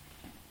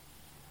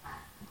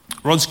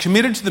 Rod's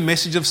committed to the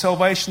message of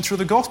salvation through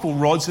the gospel.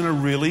 Rod's in a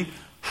really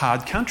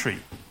hard country.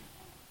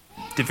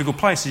 Difficult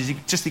place. He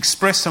just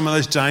expressed some of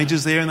those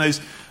dangers there in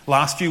those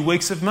last few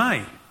weeks of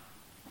May.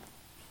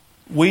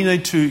 We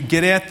need to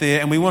get out there,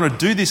 and we want to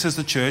do this as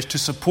the church to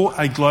support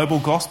a global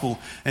gospel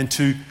and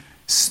to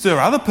stir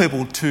other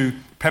people to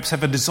perhaps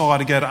have a desire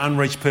to go to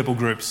unreached people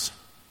groups.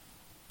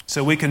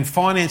 So we can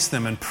finance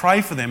them and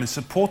pray for them and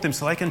support them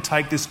so they can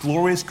take this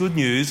glorious good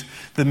news,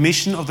 the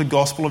mission of the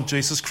gospel of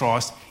Jesus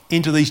Christ,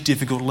 into these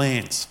difficult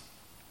lands.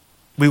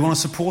 We want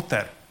to support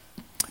that.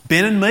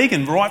 Ben and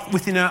Megan, right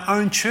within our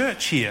own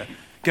church here,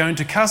 going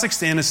to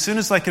Kazakhstan as soon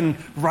as they can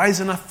raise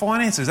enough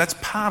finances. That's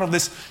part of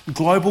this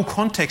global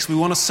context we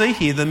want to see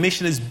here. The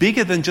mission is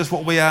bigger than just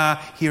what we are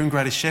here in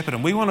Greater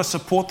Shepparton. We want to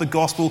support the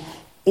gospel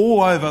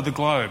all over the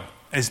globe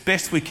as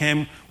best we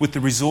can with the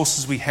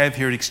resources we have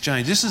here at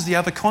Exchange. This is the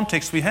other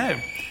context we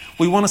have.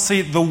 We want to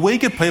see the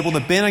weaker people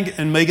that Ben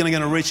and Megan are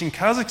going to reach in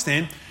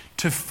Kazakhstan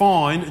to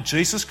find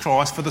Jesus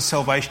Christ for the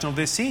salvation of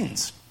their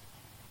sins.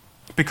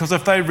 Because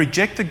if they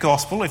reject the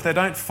gospel, if they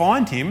don't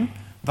find him,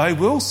 they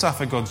will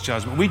suffer God's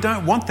judgment. We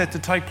don't want that to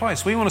take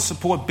place. We want to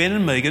support Ben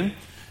and Megan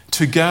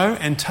to go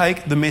and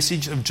take the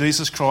message of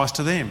Jesus Christ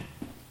to them.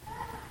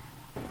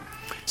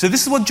 So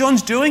this is what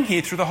John's doing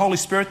here through the Holy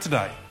Spirit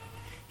today.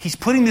 He's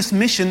putting this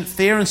mission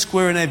fair and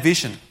square in our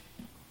vision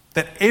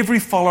that every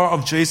follower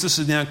of Jesus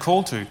is now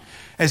called to.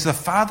 As the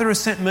Father has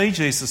sent me,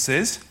 Jesus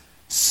says,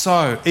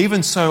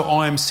 even so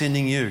I am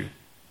sending you.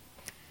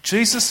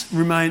 Jesus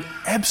remained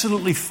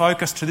absolutely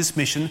focused to this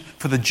mission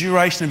for the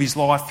duration of his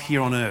life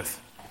here on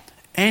earth.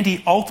 And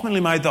he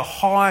ultimately made the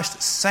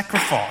highest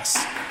sacrifice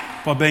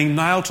by being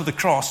nailed to the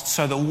cross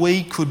so that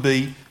we could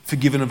be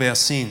forgiven of our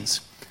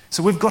sins.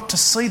 So we've got to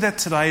see that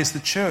today as the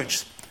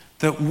church,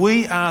 that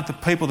we are the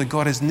people that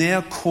God has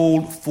now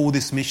called for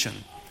this mission.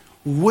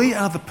 We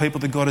are the people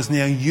that God is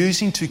now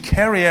using to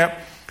carry out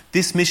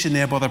this mission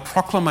now by the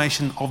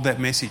proclamation of that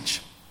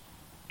message.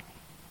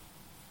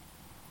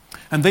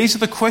 And these are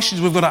the questions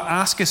we've got to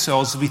ask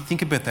ourselves as we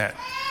think about that.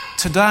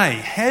 Today,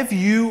 have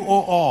you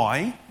or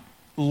I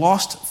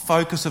lost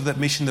focus of that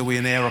mission that we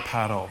are now a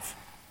part of?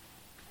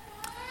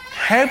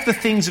 Have the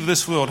things of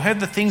this world, have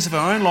the things of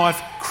our own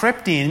life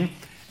crept in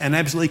and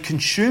absolutely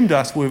consumed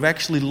us where we've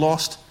actually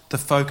lost the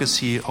focus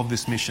here of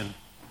this mission?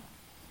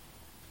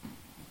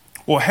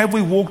 Or have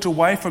we walked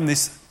away from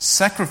this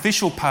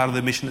sacrificial part of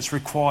the mission that's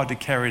required to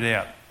carry it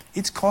out?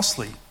 It's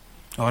costly.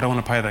 Oh, I don't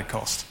want to pay that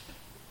cost.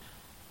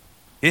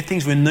 They're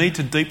things we need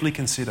to deeply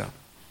consider.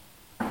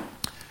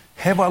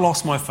 Have I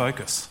lost my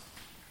focus?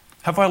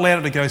 Have I allowed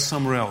it to go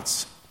somewhere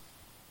else?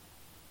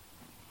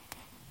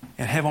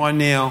 And have I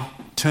now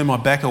turned my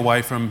back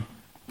away from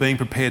being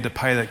prepared to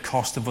pay that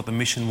cost of what the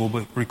mission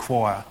will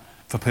require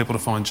for people to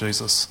find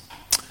Jesus?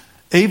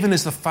 Even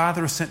as the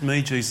Father has sent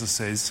me, Jesus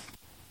says,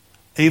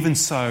 even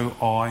so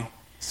I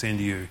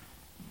send you.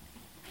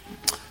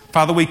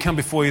 Father, we come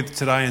before you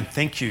today and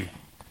thank you.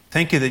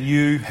 Thank you that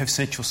you have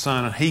sent your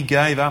Son and he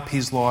gave up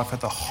his life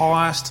at the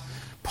highest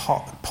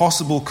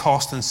possible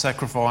cost and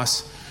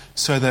sacrifice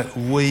so that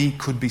we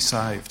could be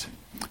saved,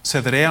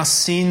 so that our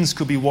sins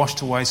could be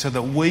washed away, so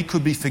that we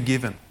could be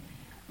forgiven.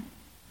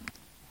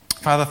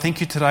 Father,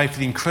 thank you today for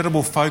the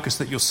incredible focus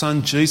that your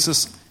Son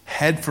Jesus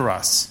had for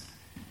us,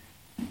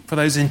 for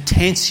those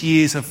intense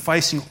years of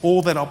facing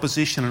all that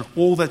opposition and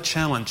all that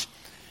challenge.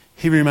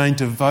 He remained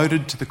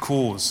devoted to the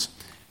cause.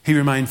 He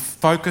remained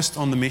focused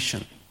on the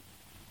mission.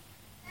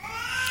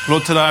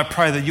 Lord, today I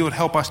pray that you would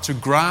help us to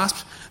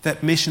grasp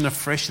that mission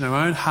afresh in our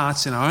own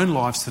hearts, in our own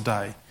lives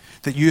today,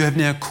 that you have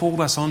now called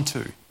us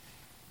onto.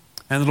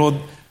 And Lord,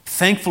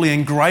 thankfully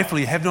and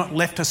gratefully, you have not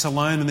left us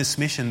alone in this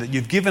mission, that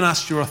you've given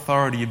us your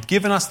authority, you've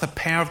given us the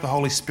power of the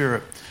Holy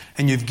Spirit,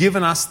 and you've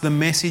given us the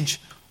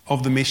message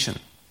of the mission.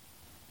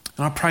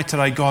 And I pray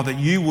today, God, that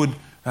you would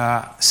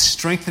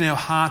strengthen our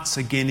hearts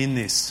again in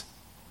this.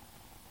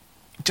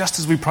 Just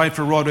as we prayed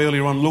for Rod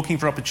earlier on, looking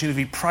for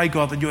opportunity, pray,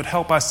 God, that you would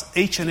help us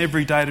each and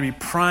every day to be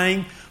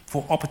praying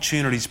for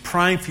opportunities,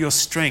 praying for your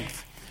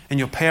strength and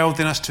your power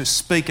within us to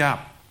speak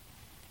up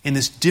in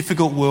this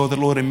difficult world that,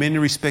 Lord, in many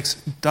respects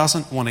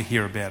doesn't want to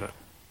hear about it.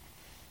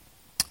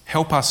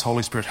 Help us,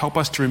 Holy Spirit. Help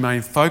us to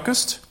remain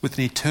focused with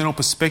an eternal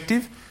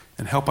perspective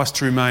and help us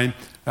to remain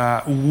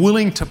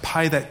willing to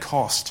pay that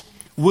cost,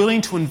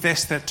 willing to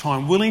invest that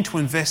time, willing to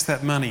invest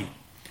that money,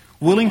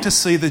 willing to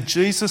see that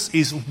Jesus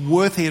is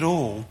worth it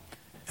all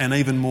and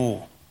even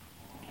more.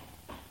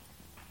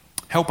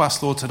 Help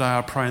us, Lord, today,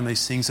 I pray in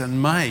these things,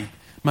 and may,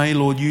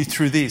 Lord, you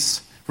through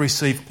this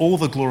receive all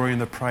the glory and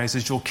the praise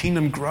as your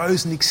kingdom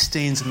grows and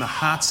extends in the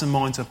hearts and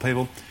minds of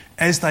people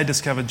as they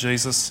discover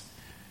Jesus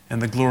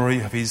and the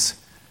glory of his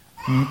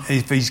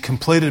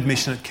completed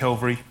mission at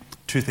Calvary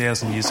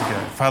 2,000 years ago.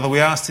 Father, we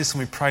ask this and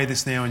we pray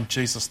this now in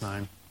Jesus'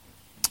 name.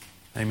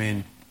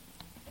 Amen.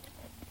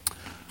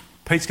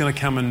 Pete's going to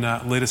come and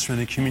lead us around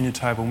the communion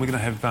table, and we're going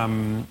to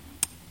have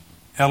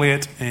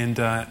Elliot and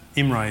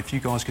Imre. If you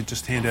guys could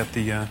just hand out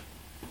the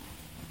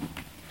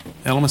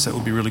elements, that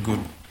would be really good.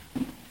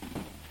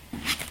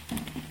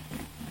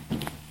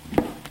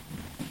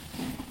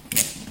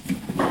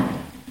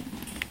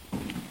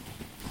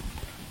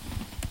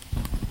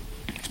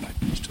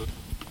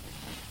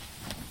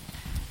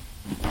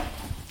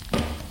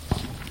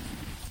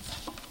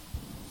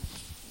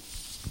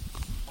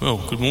 Well,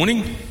 good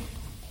morning.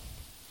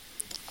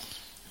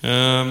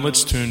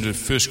 Let's turn to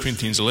 1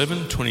 Corinthians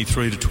 11,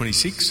 23 to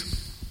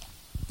 26.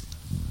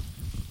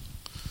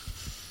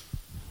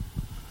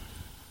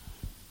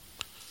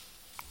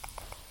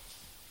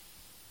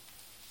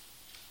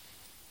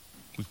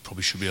 We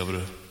probably should be able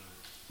to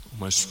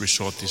almost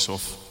recite this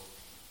off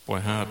by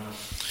heart.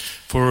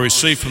 For I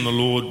received from the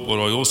Lord what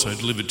I also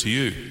delivered to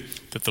you,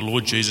 that the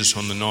Lord Jesus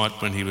on the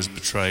night when he was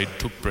betrayed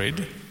took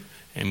bread,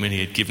 and when he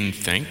had given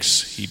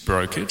thanks, he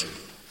broke it.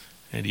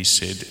 And he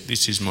said,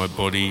 "This is my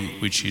body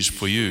which is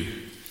for you.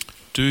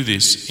 Do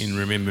this in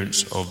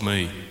remembrance of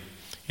me."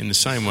 In the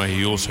same way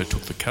he also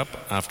took the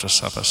cup after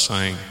supper,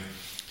 saying,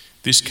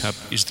 "This cup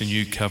is the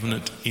new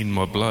covenant in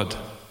my blood.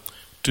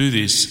 Do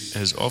this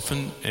as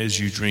often as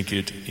you drink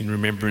it in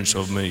remembrance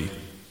of me.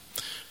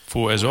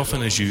 For as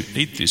often as you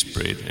eat this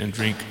bread and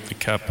drink the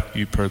cup,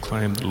 you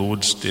proclaim the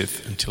Lord's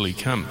death until he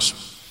comes."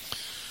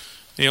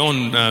 Now,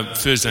 on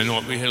Thursday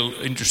night we had an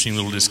interesting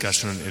little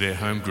discussion at our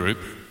home group.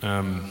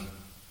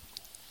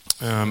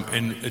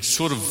 And it's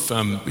sort of,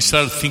 we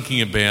started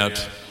thinking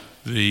about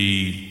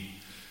the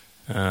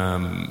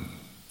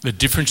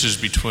differences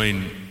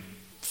between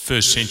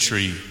first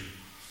century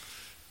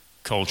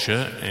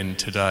culture and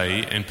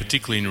today, and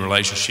particularly in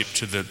relationship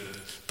to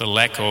the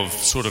lack of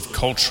sort of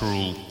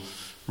cultural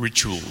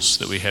rituals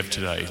that we have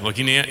today. Like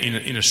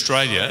in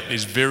Australia,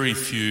 there's very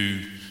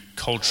few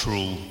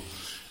cultural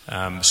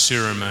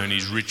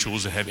ceremonies,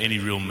 rituals that have any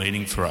real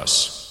meaning for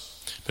us.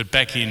 But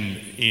back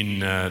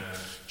in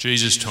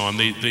Jesus' time,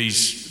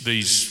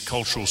 these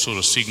cultural sort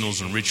of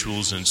signals and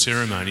rituals and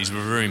ceremonies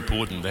were very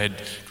important. They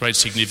had great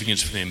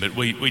significance for them, but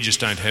we just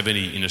don't have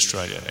any in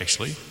Australia,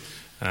 actually.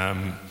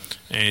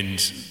 And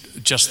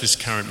just this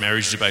current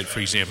marriage debate, for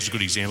example, is a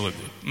good example of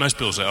it. Most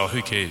people say, oh,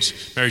 who cares?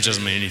 Marriage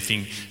doesn't mean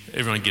anything.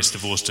 Everyone gets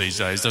divorced these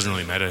days. It doesn't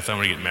really matter. If they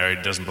want to get married,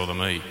 it doesn't bother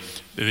me.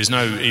 There's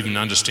no even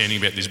understanding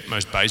about this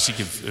most basic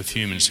of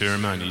human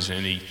ceremonies,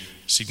 any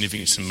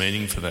significance and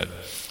meaning for that.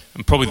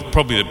 And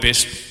probably the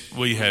best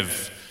we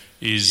have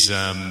is,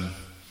 and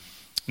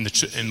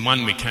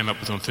one we came up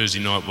with on Thursday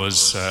night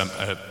was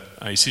a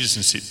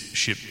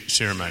citizenship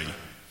ceremony.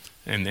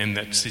 And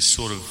that's this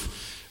sort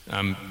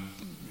of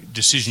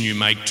decision you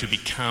make to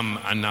become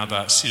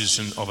another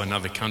citizen of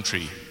another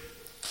country.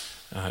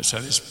 So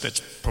that's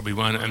probably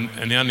one.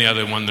 And the only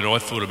other one that I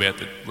thought about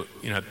that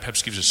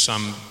perhaps gives us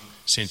some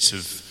sense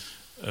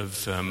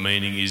of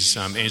meaning is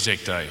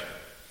Anzac Day,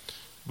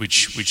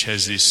 which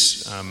has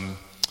this,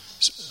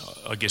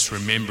 I guess,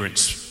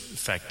 remembrance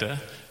factor,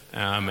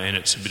 and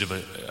it's a bit of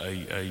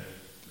a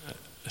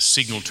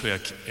signal to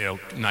our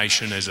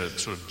nation as a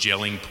sort of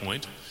gelling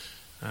point.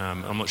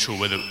 I'm not sure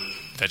whether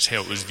that's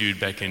how it was viewed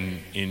back in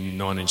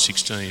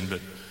 1916,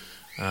 but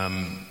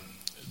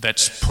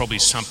that's probably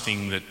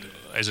something that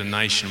as a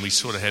nation we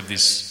sort of have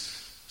this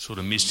sort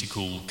of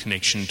mystical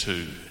connection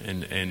to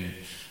and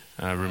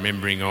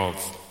remembering of.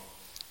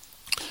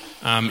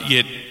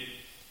 Yet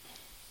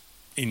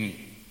in,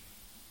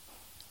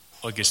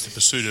 I guess, the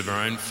pursuit of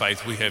our own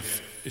faith, we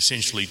have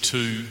essentially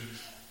two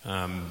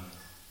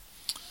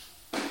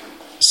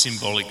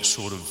symbolic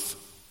sort of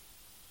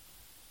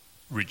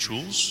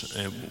rituals.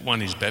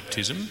 One is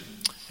baptism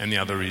and the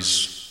other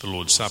is the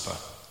Lord's Supper.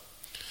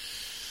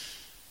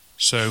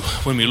 So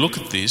when we look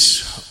at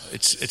this,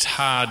 it's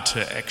hard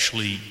to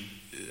actually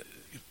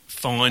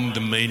find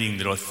the meaning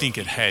that I think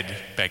it had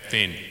back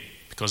then,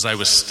 because they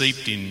were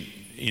steeped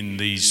in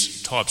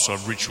these types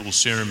of ritual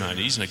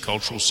ceremonies in a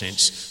cultural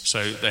sense,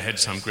 so they had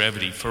some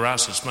gravity. For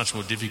us, it's much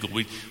more difficult.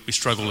 We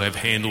struggle to have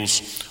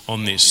handles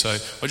on this. So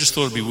I just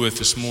thought it'd be worth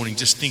this morning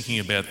just thinking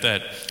about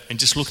that and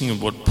just looking at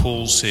what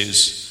Paul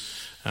says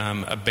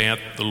about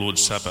the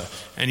Lord's Supper.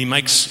 And he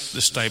makes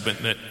the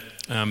statement that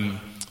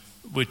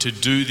we're to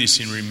do this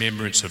in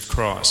remembrance of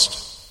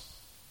Christ.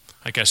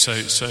 Okay, so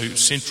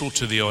central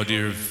to the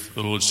idea of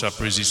the Lord's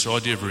Supper is this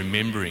idea of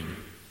remembering.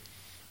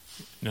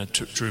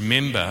 To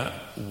remember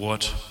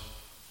what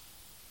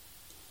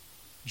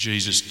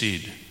Jesus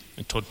did.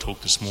 And Todd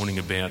talked this morning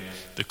about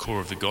the core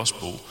of the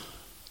gospel,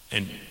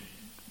 and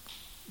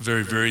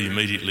very, very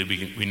immediately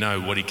we know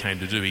what he came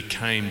to do. He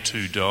came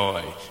to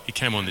die. He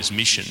came on this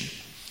mission.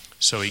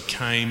 So he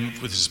came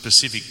with a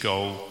specific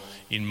goal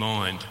in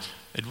mind.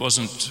 It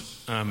wasn't,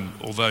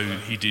 although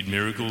he did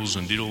miracles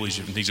and did all these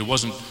different things, it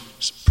wasn't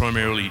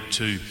primarily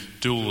to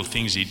do all the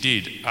things he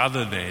did,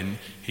 other than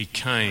he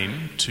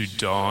came to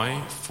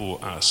die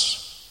for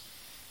us.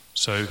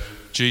 So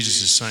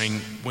Jesus is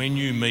saying, when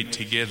you meet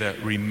together,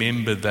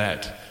 remember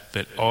that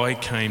I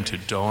came to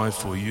die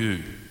for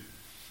you.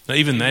 Now,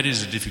 even that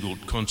is a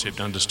difficult concept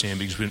to understand,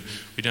 because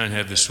we don't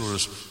have the sort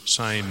of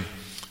same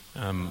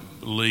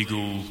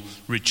legal,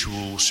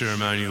 ritual,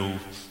 ceremonial,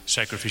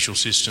 sacrificial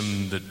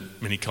system that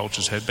many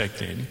cultures had back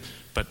then.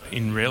 But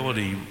in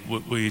reality,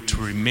 we're to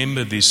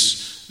remember this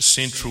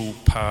central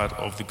part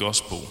of the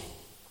gospel.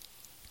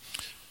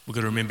 We've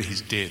got to remember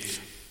his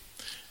death,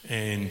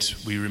 and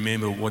we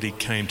remember what he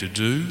came to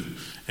do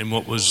and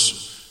what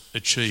was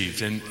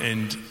achieved.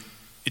 And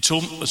it's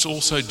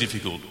also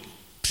difficult,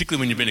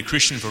 particularly when you've been a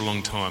Christian for a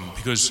long time,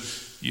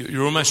 because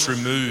you're almost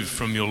removed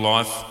from your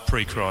life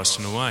pre-Christ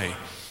in a way.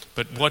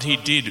 But what he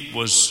did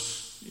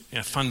was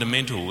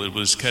fundamental. It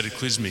was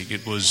cataclysmic.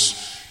 It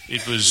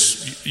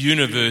was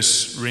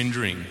universe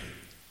rendering.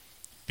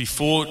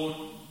 Before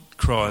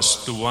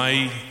Christ, the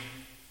way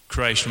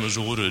creation was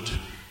ordered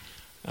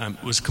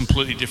was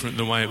completely different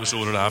than the way it was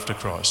ordered after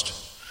Christ.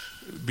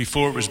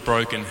 Before it was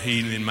broken,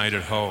 he then made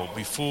it whole.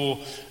 Before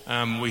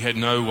we had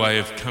no way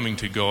of coming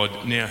to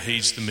God, now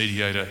he's the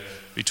mediator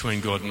between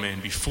God and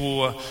man.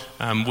 Before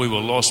we were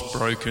lost,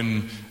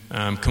 broken,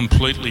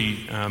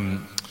 completely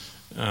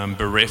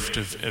bereft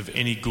of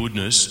any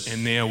goodness,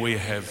 and now we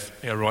have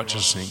our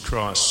righteousness in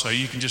Christ. So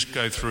you can just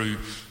go through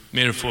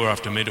metaphor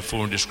after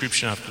metaphor and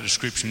description after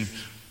description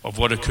of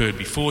what occurred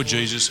before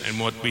Jesus and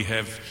what we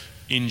have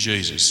in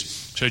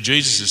Jesus. So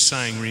Jesus is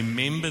saying,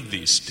 remember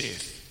this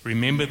death.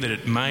 Remember that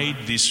it made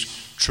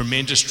this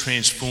tremendous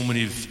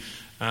transformative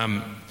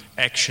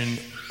action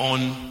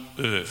on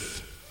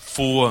earth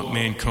for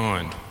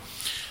mankind,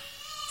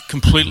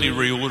 completely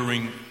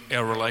reordering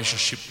our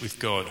relationship with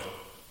God.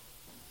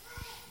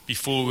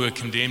 Before we were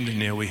condemned, and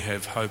now we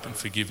have hope and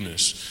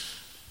forgiveness.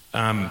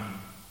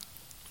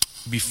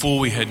 Before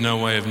we had no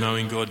way of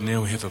knowing God,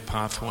 now we have a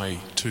pathway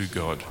to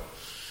God.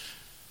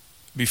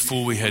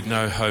 Before we had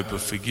no hope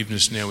of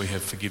forgiveness, now we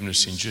have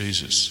forgiveness in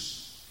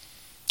Jesus.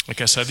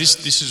 Okay, so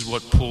this is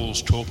what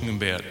Paul's talking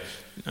about.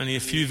 Only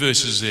a few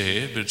verses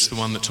there, but it's the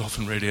one that's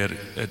often read out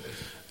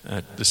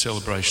at the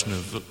celebration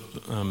of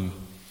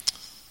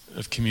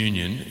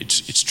communion.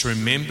 It's to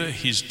remember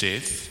his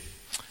death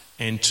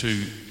and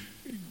to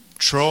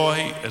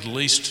try, at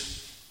least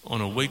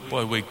on a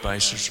week-by-week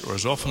basis, or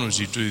as often as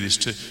you do this,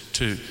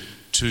 to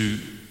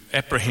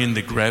apprehend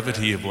the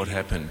gravity of what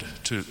happened,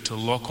 to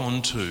lock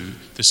onto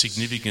the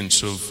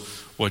significance of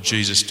what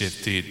Jesus'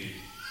 death did.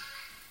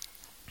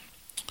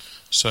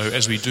 So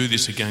as we do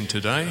this again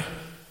today,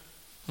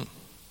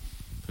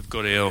 we've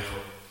got our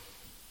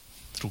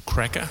little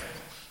cracker.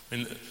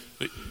 And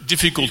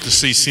difficult to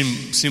see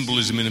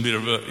symbolism in a bit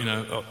of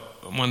a,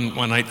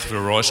 1/8 of a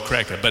rice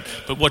cracker.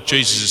 But what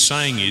Jesus is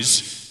saying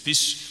is,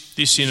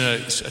 this in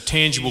a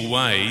tangible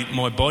way,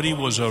 my body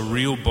was a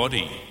real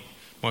body.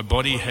 My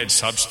body had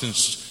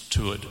substance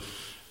to it.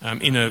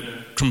 In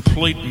a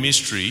complete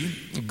mystery,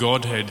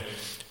 God had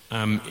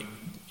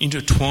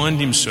intertwined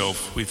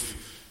himself with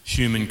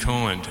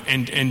humankind.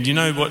 And you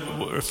know what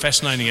a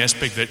fascinating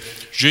aspect, that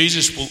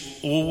Jesus will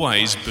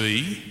always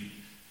be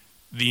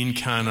the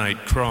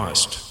incarnate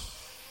Christ.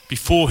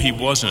 Before he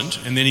wasn't,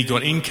 and then he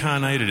got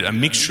incarnated, a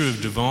mixture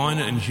of divine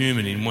and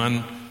human in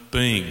one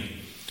being.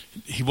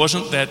 He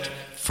wasn't that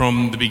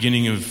from the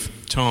beginning of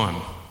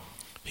time.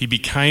 He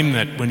became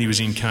that when he was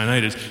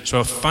incarnated. So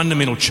a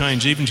fundamental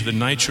change even to the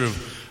nature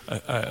of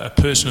a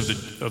person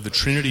of the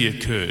Trinity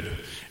occurred.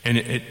 And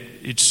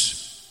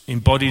it's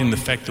embodied in the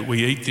fact that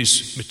we eat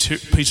this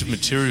piece of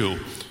material,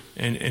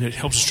 and it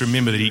helps us to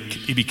remember that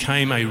he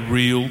became a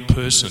real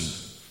person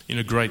in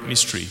a great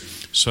mystery.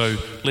 So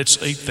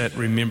let's eat that,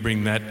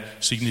 remembering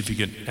that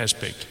significant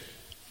aspect.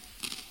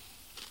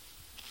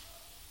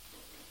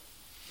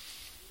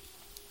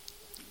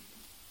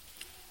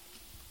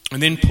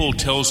 And then Paul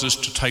tells us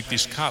to take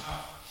this cup.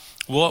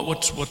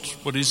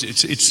 What is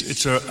it?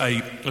 It's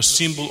a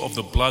symbol of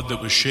the blood that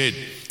was shed.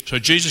 So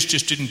Jesus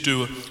just didn't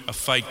do a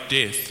fake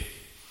death,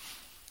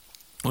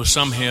 or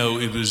somehow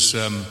it was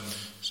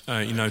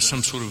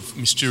some sort of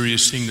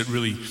mysterious thing that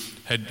really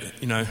had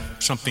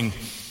something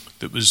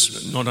that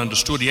was not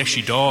understood. He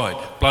actually died.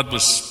 Blood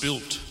was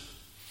spilt.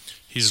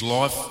 His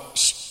life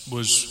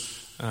was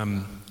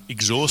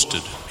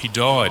exhausted. He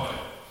died.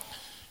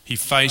 He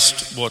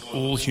faced what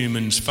all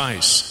humans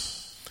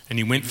face, and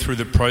he went through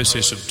the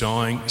process of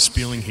dying,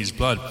 spilling his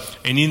blood.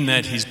 And in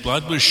that, his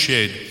blood was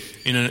shed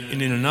in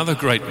another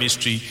great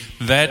mystery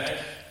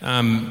that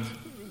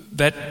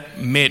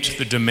met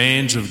the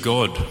demands of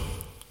God,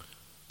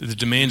 the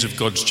demands of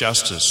God's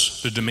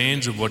justice, the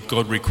demands of what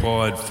God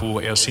required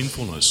for our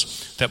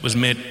sinfulness. That was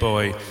met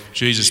by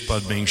Jesus'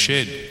 blood being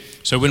shed.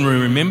 So when we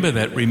remember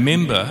that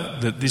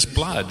this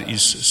blood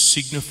is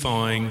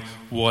signifying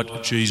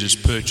what Jesus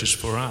purchased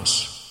for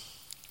us.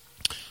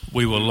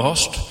 We were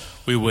lost,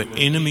 we were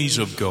enemies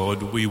of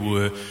God, we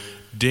were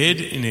dead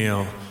in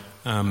our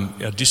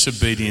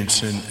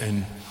disobedience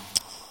and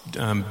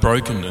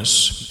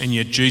brokenness, and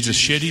yet Jesus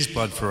shed his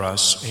blood for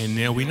us, and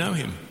now we know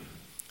him.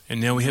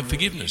 And now we have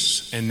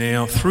forgiveness. And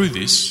now through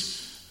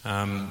this,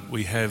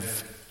 we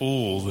have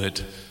all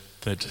that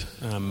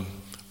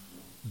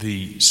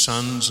the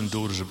sons and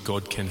daughters of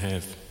God can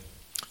have.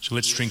 So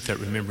let's drink that,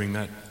 remembering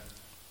that.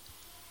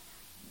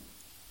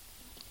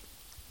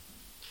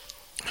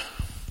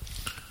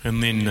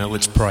 And then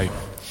let's pray.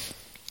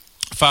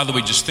 Father,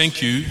 we just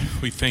thank you.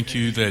 We thank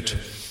you that,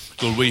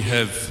 Lord, we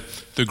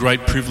have the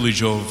great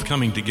privilege of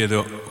coming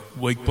together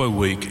week by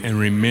week and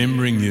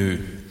remembering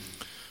you.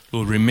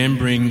 Lord,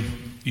 remembering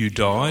you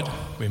died,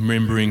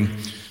 remembering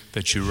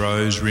that you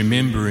rose,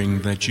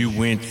 remembering that you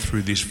went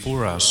through this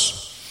for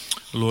us.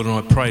 Lord, and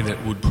I pray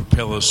that would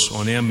propel us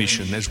on our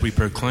mission as we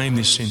proclaim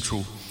this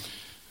central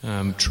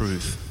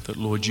truth, that,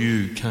 Lord,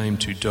 you came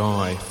to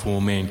die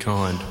for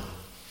mankind.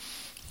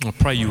 I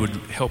pray you would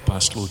help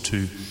us, Lord,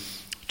 to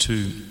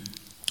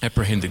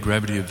apprehend the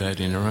gravity of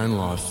that in our own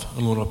life.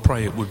 And Lord, I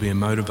pray it would be a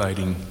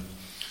motivating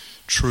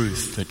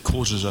truth that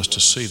causes us to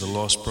see the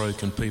lost,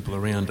 broken people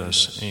around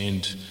us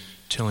and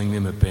telling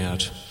them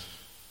about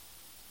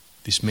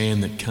this man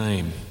that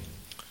came,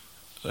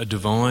 a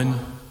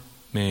divine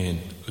man,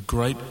 a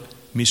great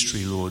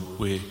mystery, Lord,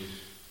 where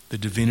the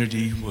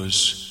divinity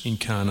was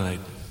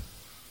incarnate.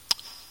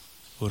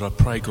 Lord, I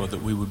pray, God,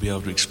 that we would be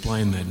able to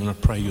explain that, and I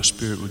pray your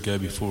Spirit would go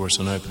before us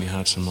and open the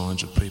hearts and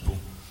minds of people.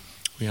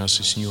 We ask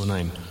this in your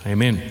name.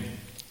 Amen.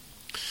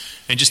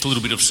 And just a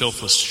little bit of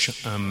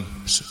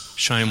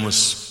shameless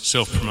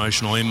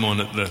self-promotion. I am on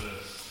at the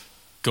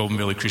Golden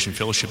Valley Christian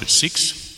Fellowship at 6.